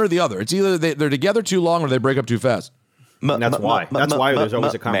always one or the other. It's either they're together too long or they break up too fast. That's why there's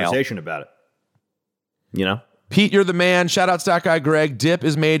always a conversation about it. You know? Pete, you're the man. Shout out Stack Guy Greg. Dip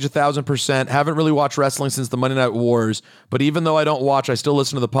is mage 1,000%. Haven't really watched wrestling since the Monday Night Wars, but even though I don't watch, I still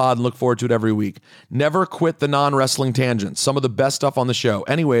listen to the pod and look forward to it every week. Never quit the non-wrestling tangents. Some of the best stuff on the show.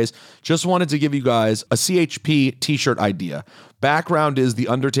 Anyways, just wanted to give you guys a CHP t-shirt idea. Background is The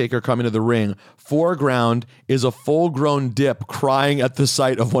Undertaker coming to the ring. Foreground is a full-grown Dip crying at the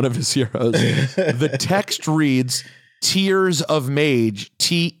sight of one of his heroes. The text reads, Tears of Mage,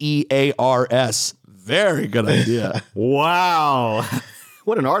 Tears. Very good idea. Wow.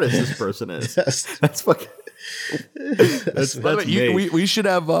 What an artist this person is. That's fucking that's we should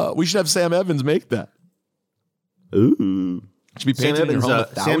have Sam Evans make that. Ooh. Should be painted in your home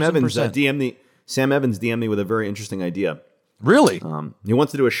 1,000%. Sam Evans DM'd me with a very interesting idea. Really? He wants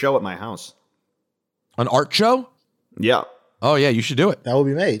to do a show at my house. An art show? Yeah. Oh yeah, you should do it. That would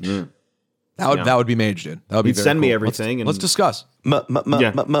be mage. That would be mage, dude. That would be very send me cool. everything. Let's discuss.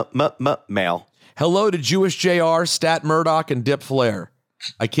 Male. Hello to Jewish JR, Stat Murdoch, and Dip Flair.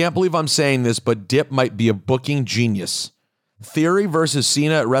 I can't believe I'm saying this, but Dip might be a booking genius. Theory versus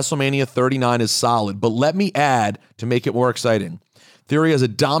Cena at WrestleMania 39 is solid, but let me add to make it more exciting. Theory has a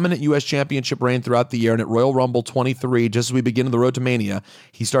dominant U.S. championship reign throughout the year, and at Royal Rumble 23, just as we begin the road to Mania,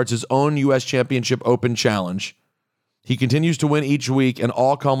 he starts his own U.S. Championship Open Challenge. He continues to win each week, and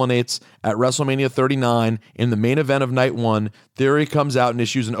all culminates at WrestleMania 39 in the main event of Night 1. Theory comes out and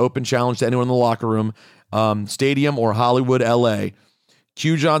issues an open challenge to anyone in the locker room, stadium, or Hollywood, L.A.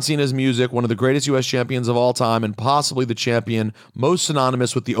 Cue John Cena's music, one of the greatest U.S. champions of all time and possibly the champion most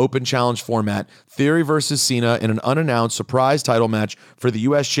synonymous with the open challenge format. Theory versus Cena in an unannounced surprise title match for the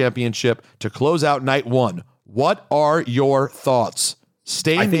U.S. Championship to close out Night 1. What are your thoughts?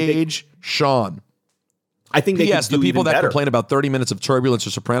 Stay engaged, Sean. I think they P.S. could do The people even that better. complain about 30 minutes of turbulence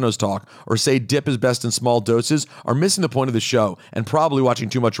or Sopranos talk or say dip is best in small doses are missing the point of the show and probably watching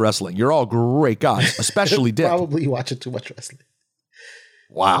too much wrestling. You're all great guys, especially Dip. Probably watching too much wrestling.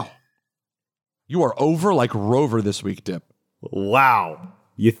 Wow. You are over like Rover this week, Dip. Wow.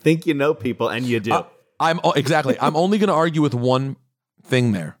 You think you know people, and you do. Exactly. I'm only going to argue with one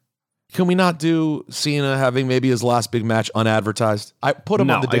thing there. Can we not do Cena having maybe his last big match unadvertised? I put him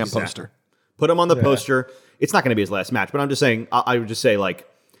on the damn poster. Put him on the poster. It's not going to be his last match, but I'm just saying, I would just say, like,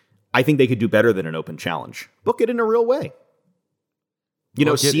 I think they could do better than an open challenge. Book it in a real way.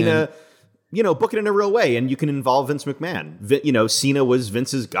 Cena, book it in a real way, and you can involve Vince McMahon. Cena was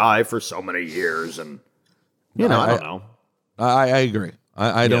Vince's guy for so many years, and, I don't know. I agree.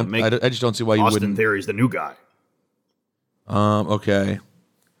 I just don't see why you Austin wouldn't. Theory's the new guy. Okay.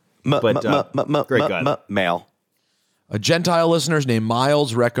 Great guy. Male. A Gentile listener named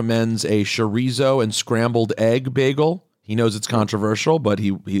Miles recommends a chorizo and scrambled egg bagel. He knows it's controversial, but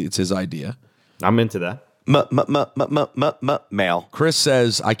it's his idea. I'm into that. Male. Chris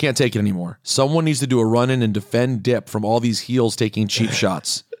says, I can't take it anymore. Someone needs to do a run-in and defend Dip from all these heels taking cheap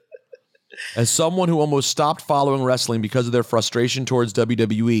shots. As someone who almost stopped following wrestling because of their frustration towards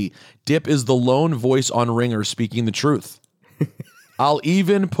WWE, Dip is the lone voice on Ringer speaking the truth. I'll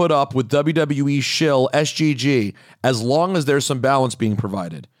even put up with WWE shill SGG as long as there's some balance being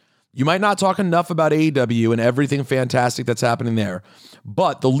provided. You might not talk enough about AEW and everything fantastic that's happening there,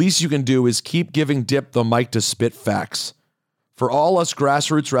 but the least you can do is keep giving Dip the mic to spit facts. For all us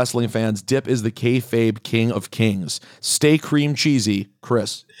grassroots wrestling fans, Dip is the kayfabe king of kings. Stay cream cheesy,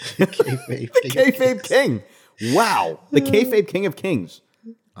 Chris. The kayfabe king. Wow. The kayfabe king of kings.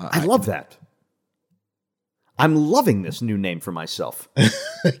 I love that. I'm loving this new name for myself.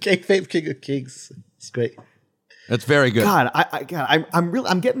 Kayfabe king of kings. It's great. That's very good. God,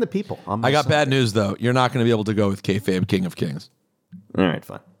 I'm getting the people. I got bad news though. You're not going to be able to go with kayfabe king of kings. All right,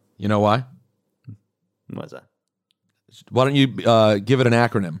 fine. You know why? What's that? Why don't you give it an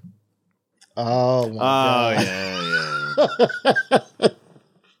acronym? Oh my God. Yeah.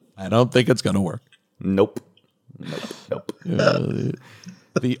 I don't think it's going to work. Nope. The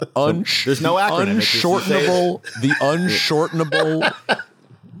there's no acronym. the unshortenable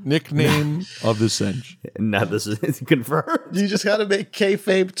nickname of the cinch. No, this is confirmed. You just got to make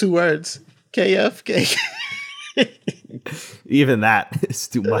kayfabe 2 words. KFK. Even that is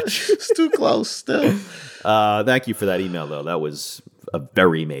too much. It's too close still. Thank you for that email, though. That was a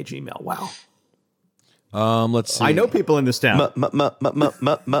very mage email. Wow. Let's see. I know people in this town.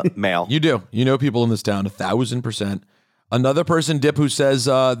 Male. You do. You know people in this town 1,000%. Another person, Dip, who says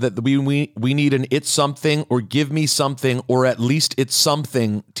that we need an "It's Something" or "Give Me Something" or at least "It's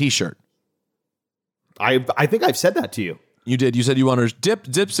Something" T-shirt. I think I've said that to you. You did. You said you wanted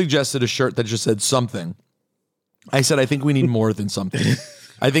Dip suggested a shirt that just said something. I said I think we need more than something.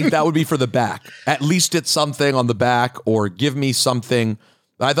 I think that would be for the back. At least it's something on the back, or give me something.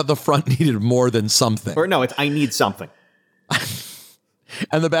 I thought the front needed more than something. Or no, it's I need something.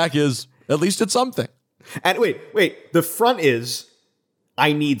 And the back is at least it's something. And wait. The front is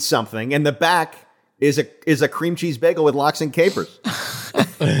I need something, and the back is a cream cheese bagel with lox and capers.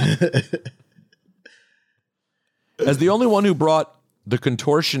 As the only one who brought the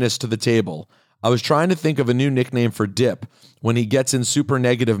contortionist to the table, I was trying to think of a new nickname for Dip when he gets in super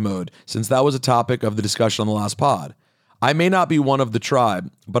negative mode, since that was a topic of the discussion on the last pod. I may not be one of the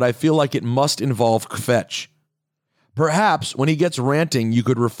tribe, but I feel like it must involve kvetch. Perhaps when he gets ranting, you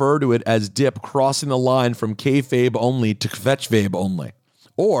could refer to it as Dip crossing the line from kayfabe only to kvetchfabe only.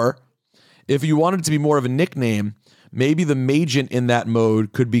 Or, if you wanted it to be more of a nickname, maybe the magent in that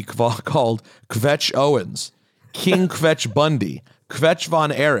mode could be called Kvetch Owens, King Kvetch Bundy, Kvetch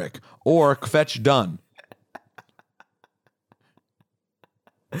Von Erich, or Kvetch Dunn.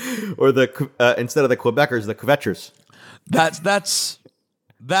 Or instead of the Quebecers, the Kvetchers.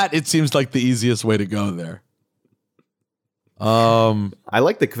 That it seems like the easiest way to go there. I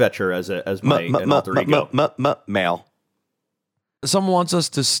like the Kvetcher as my alter ego. Male. Someone wants us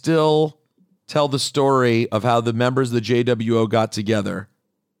to still tell the story of how the members of the JWO got together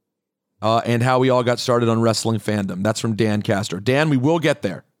and how we all got started on wrestling fandom. That's from Dan Castro. Dan, we will get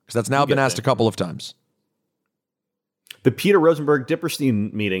there because that's now been asked a couple of times. The Peter Rosenberg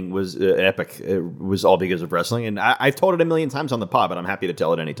Dipperstein meeting was epic. It was all because of wrestling, and I've told it a million times on the pod, but I'm happy to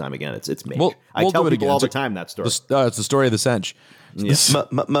tell it anytime again. It's me. I tell people all the time that story. It's the story of the cinch. Yes.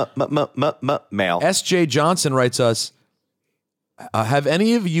 Male. S.J. Johnson writes us, have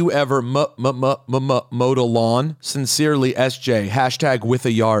any of you ever mowed a lawn? Sincerely, S.J. # with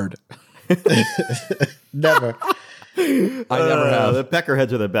a yard. Never. I never have. The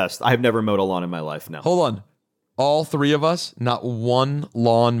peckerheads are the best. I've never mowed a lawn in my life, no. Hold on. All three of us, not one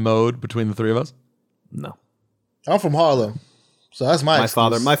lawn mowed between the three of us? No. I'm from Harlem, so that's my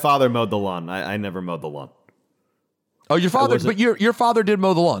excuse. My father mowed the lawn. I never mowed the lawn. Oh, your father, but your father did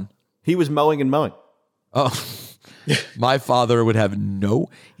mow the lawn. He was mowing and mowing. Oh, my father would have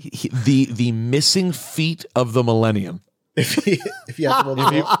the missing feet of the millennium. If you have to mow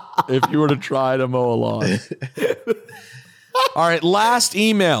the lawn. If you were to try to mow a lawn. All right, last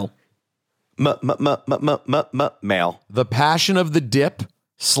email. Mail. The passion of the dip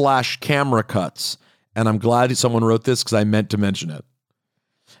 / camera cuts. And I'm glad someone wrote this because I meant to mention it.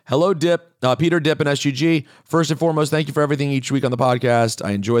 Hello, Dip. Peter, Dip, and SGG. First and foremost, thank you for everything each week on the podcast.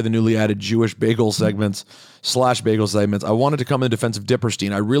 I enjoy the newly added Jewish bagel segments / bagel segments. I wanted to come in defense of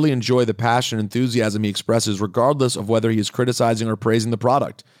Dipperstein. I really enjoy the passion and enthusiasm he expresses, regardless of whether he is criticizing or praising the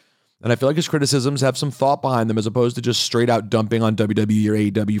product. And I feel like his criticisms have some thought behind them as opposed to just straight out dumping on WWE or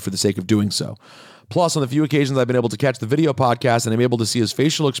AEW for the sake of doing so. Plus, on the few occasions I've been able to catch the video podcast and I'm able to see his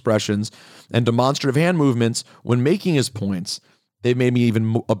facial expressions and demonstrative hand movements when making his points, they've made me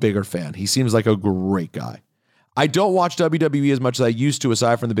even a bigger fan. He seems like a great guy. I don't watch WWE as much as I used to,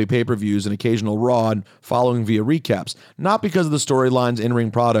 aside from the big pay-per-views and occasional Raw and following via recaps. Not because of the storylines,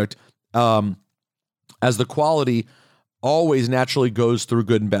 in-ring product, as the quality always naturally goes through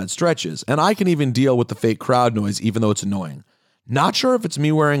good and bad stretches. And I can even deal with the fake crowd noise, even though it's annoying. Not sure if it's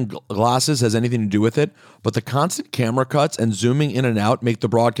me wearing glasses has anything to do with it, but the constant camera cuts and zooming in and out make the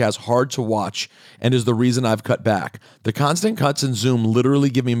broadcast hard to watch and is the reason I've cut back. The constant cuts and zoom literally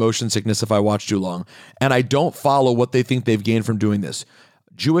give me motion sickness if I watch too long, and I don't follow what they think they've gained from doing this.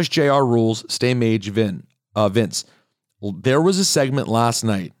 Jewish JR rules, stay mage, Vince. There was a segment last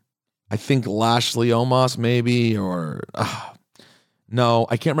night. I think Lashley Omos maybe, or no,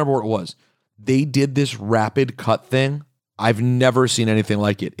 I can't remember what it was. They did this rapid cut thing. I've never seen anything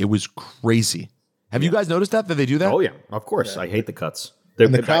like it. It was crazy. Have you guys noticed that they do that? Oh yeah, of course. Yeah. I hate the cuts.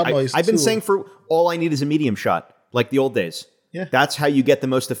 And the crowd noise I've been saying for all I need is a medium shot, like the old days. Yeah. That's how you get the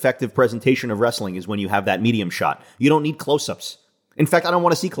most effective presentation of wrestling is when you have that medium shot. You don't need close-ups. In fact, I don't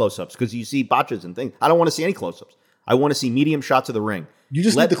want to see close-ups because you see botches and things. I don't want to see any close-ups. I want to see medium shots of the ring. You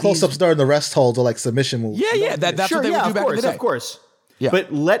just need the close-ups during the rest holds or like submission moves. Yeah. That's sure, what they would do back in the day. Of course. Yeah.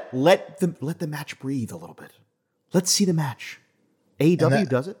 But let the match breathe a little bit. Let's see the match. AEW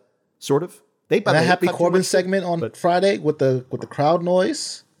does it, sort of. That Happy Corbin segment on Friday with the crowd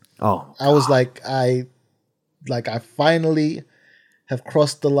noise. Oh, I was like, I finally have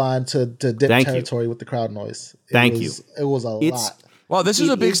crossed the line to dip territory with the crowd noise. Thank you. It was a lot. Well, this is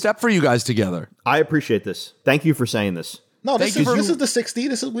a big step for you guys together. I appreciate this. Thank you for saying this. No, this is the 60.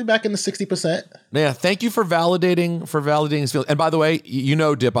 We back in the 60%. Yeah, thank you for validating his feelings. And by the way, you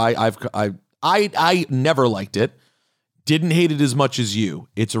know, Dip, I never liked it. Didn't hate it as much as you.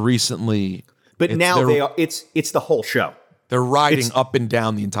 It's recently, but now they are. It's the whole show. They're riding up and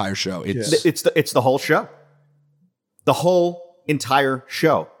down the entire show. It's the whole show. The whole entire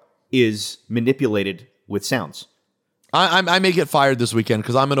show is manipulated with sounds. I may get fired this weekend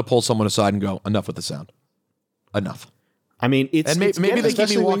because I'm going to pull someone aside and go, enough with the sound. Enough. I mean, maybe they keep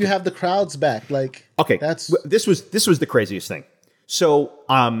me walking. When you have the crowds back. Like, okay, this was the craziest thing. So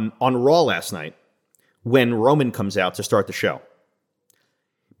on Raw last night, when Roman comes out to start the show,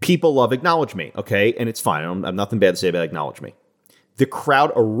 people love Acknowledge Me, okay? And it's fine. I have nothing bad to say about Acknowledge Me. The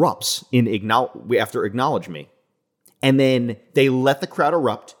crowd erupts after Acknowledge Me. And then they let the crowd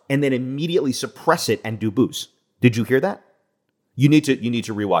erupt and then immediately suppress it and do boos. Did you hear that? You need to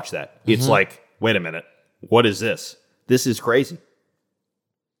rewatch that. Mm-hmm. It's like, wait a minute. What is this? This is crazy.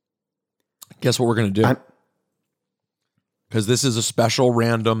 Guess what we're going to do? Because this is a special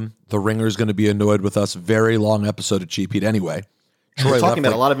random, the Ringer's going to be annoyed with us, very long episode of Cheap Heat anyway. We're talking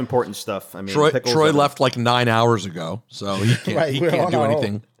about a lot of important stuff. I mean, Troy left like 9 hours ago, so he can't, he can't do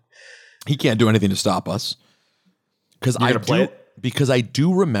anything. He can't do anything to stop us. Because I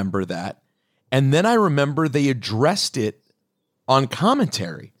do remember that. And then I remember they addressed it on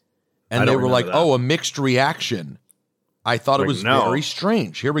commentary. And they were like, a mixed reaction. I thought it was very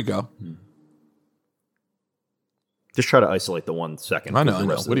strange. Here we go. Just try to isolate the 1 second. I know.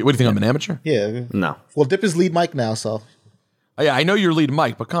 What do you think? I'm an amateur? Yeah. No. Well, Dip is lead mic now, so. Oh, yeah, I know you're lead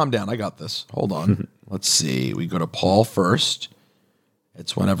mic, but calm down. I got this. Hold on. Let's see. We go to Paul first.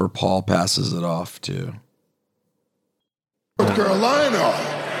 It's whenever Paul passes it off to North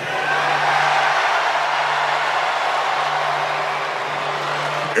Carolina.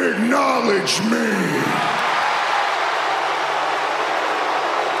 Acknowledge me.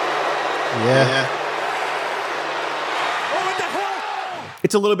 Yeah.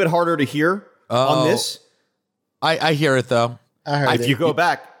 It's a little bit harder to hear on this. I hear it though. I heard if you go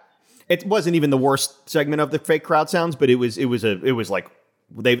back, it wasn't even the worst segment of the fake crowd sounds, but it was like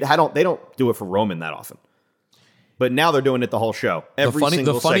they don't do it for Roman that often. But now they're doing it the whole show. The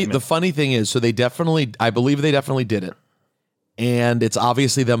funny thing is, so I believe they definitely did it. And it's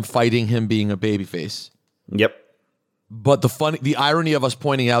obviously them fighting him being a babyface. Yep. But the irony of us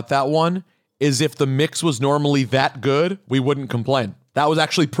pointing out that one is if the mix was normally that good, we wouldn't complain. That was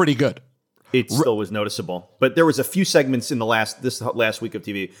actually pretty good. It still was noticeable. But there was a few segments in this last week of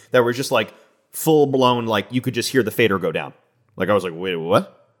TV that were just like full blown, like you could just hear the fader go down. Like I was like, wait,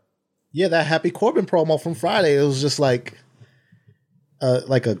 what? Yeah, that Happy Corbin promo from Friday, it was just like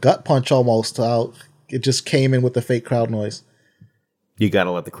a gut punch almost. It just came in with the fake crowd noise. You got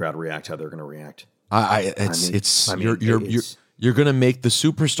to let the crowd react how they're going to react. You're going to make the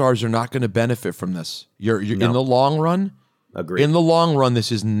superstars are not going to benefit from this. You're in the long run. Agreed. In the long run,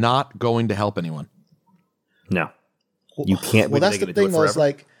 this is not going to help anyone. No, you can't. Well, that's the thing, though. It's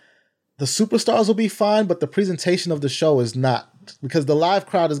like the superstars will be fine, but the presentation of the show is not, because the live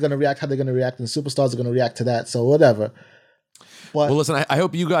crowd is going to react how they're going to react, and the superstars are going to react to that. So whatever. Well, listen, I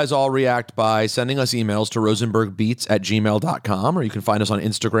hope you guys all react by sending us emails to rosenbergbeats@gmail.com, or you can find us on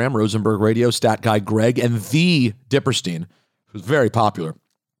Instagram, Rosenberg Radio, Stat Guy Greg, and the Dipperstein, who's very popular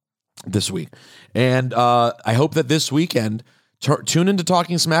this week. And I hope that this weekend, tune into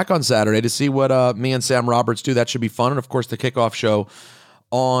Talking Smack on Saturday to see what me and Sam Roberts do. That should be fun. And, of course, the kickoff show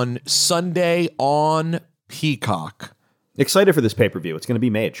on Sunday on Peacock. Excited for this pay-per-view. It's going to be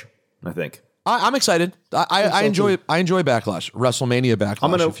Mage, I think. I'm excited. I enjoy Backlash, WrestleMania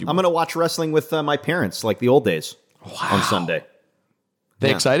Backlash. I'm gonna watch wrestling with my parents like the old days on Sunday.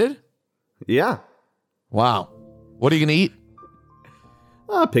 They excited? Yeah. Wow. What are you gonna eat?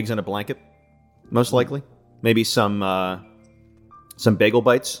 Pigs in a blanket, most likely. Maybe some bagel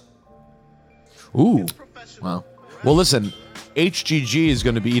bites. Ooh. Wow. Well, listen, HGG is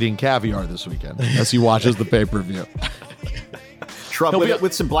going to be eating caviar this weekend as he watches the pay-per-view.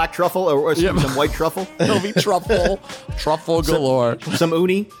 With some black truffle or some white truffle. It'll be truffle galore. Some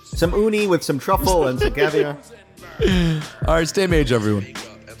uni with some truffle and some caviar. All right, stay mage, everyone.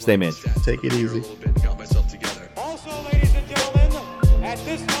 Stay mage. Take it easy. Also, ladies and gentlemen, at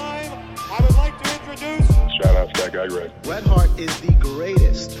this time, I would like to introduce. Shout out Stat Guy Greg. Bret Hart is the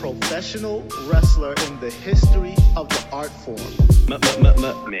greatest professional wrestler in the history of the art form.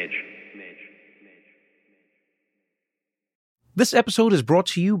 Midge. This episode is brought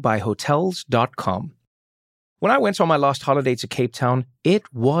to you by Hotels.com. When I went on my last holiday to Cape Town, it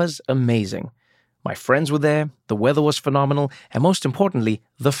was amazing. My friends were there, the weather was phenomenal, and most importantly,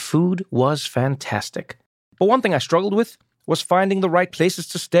 the food was fantastic. But one thing I struggled with was finding the right places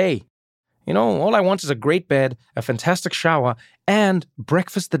to stay. You know, all I want is a great bed, a fantastic shower, and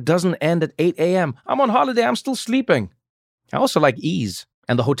breakfast that doesn't end at 8 a.m. I'm on holiday, I'm still sleeping. I also like ease,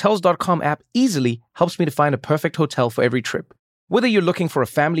 and the Hotels.com app easily helps me to find a perfect hotel for every trip. Whether you're looking for a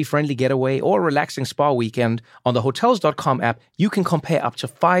family-friendly getaway or a relaxing spa weekend, on the Hotels.com app, you can compare up to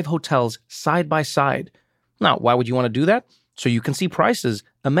 5 hotels side by side. Now, why would you want to do that? So you can see prices,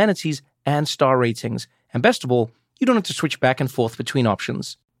 amenities, and star ratings. And best of all, you don't have to switch back and forth between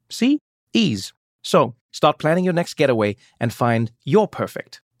options. See? Ease. So, start planning your next getaway and find your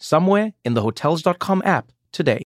perfect somewhere in the Hotels.com app today.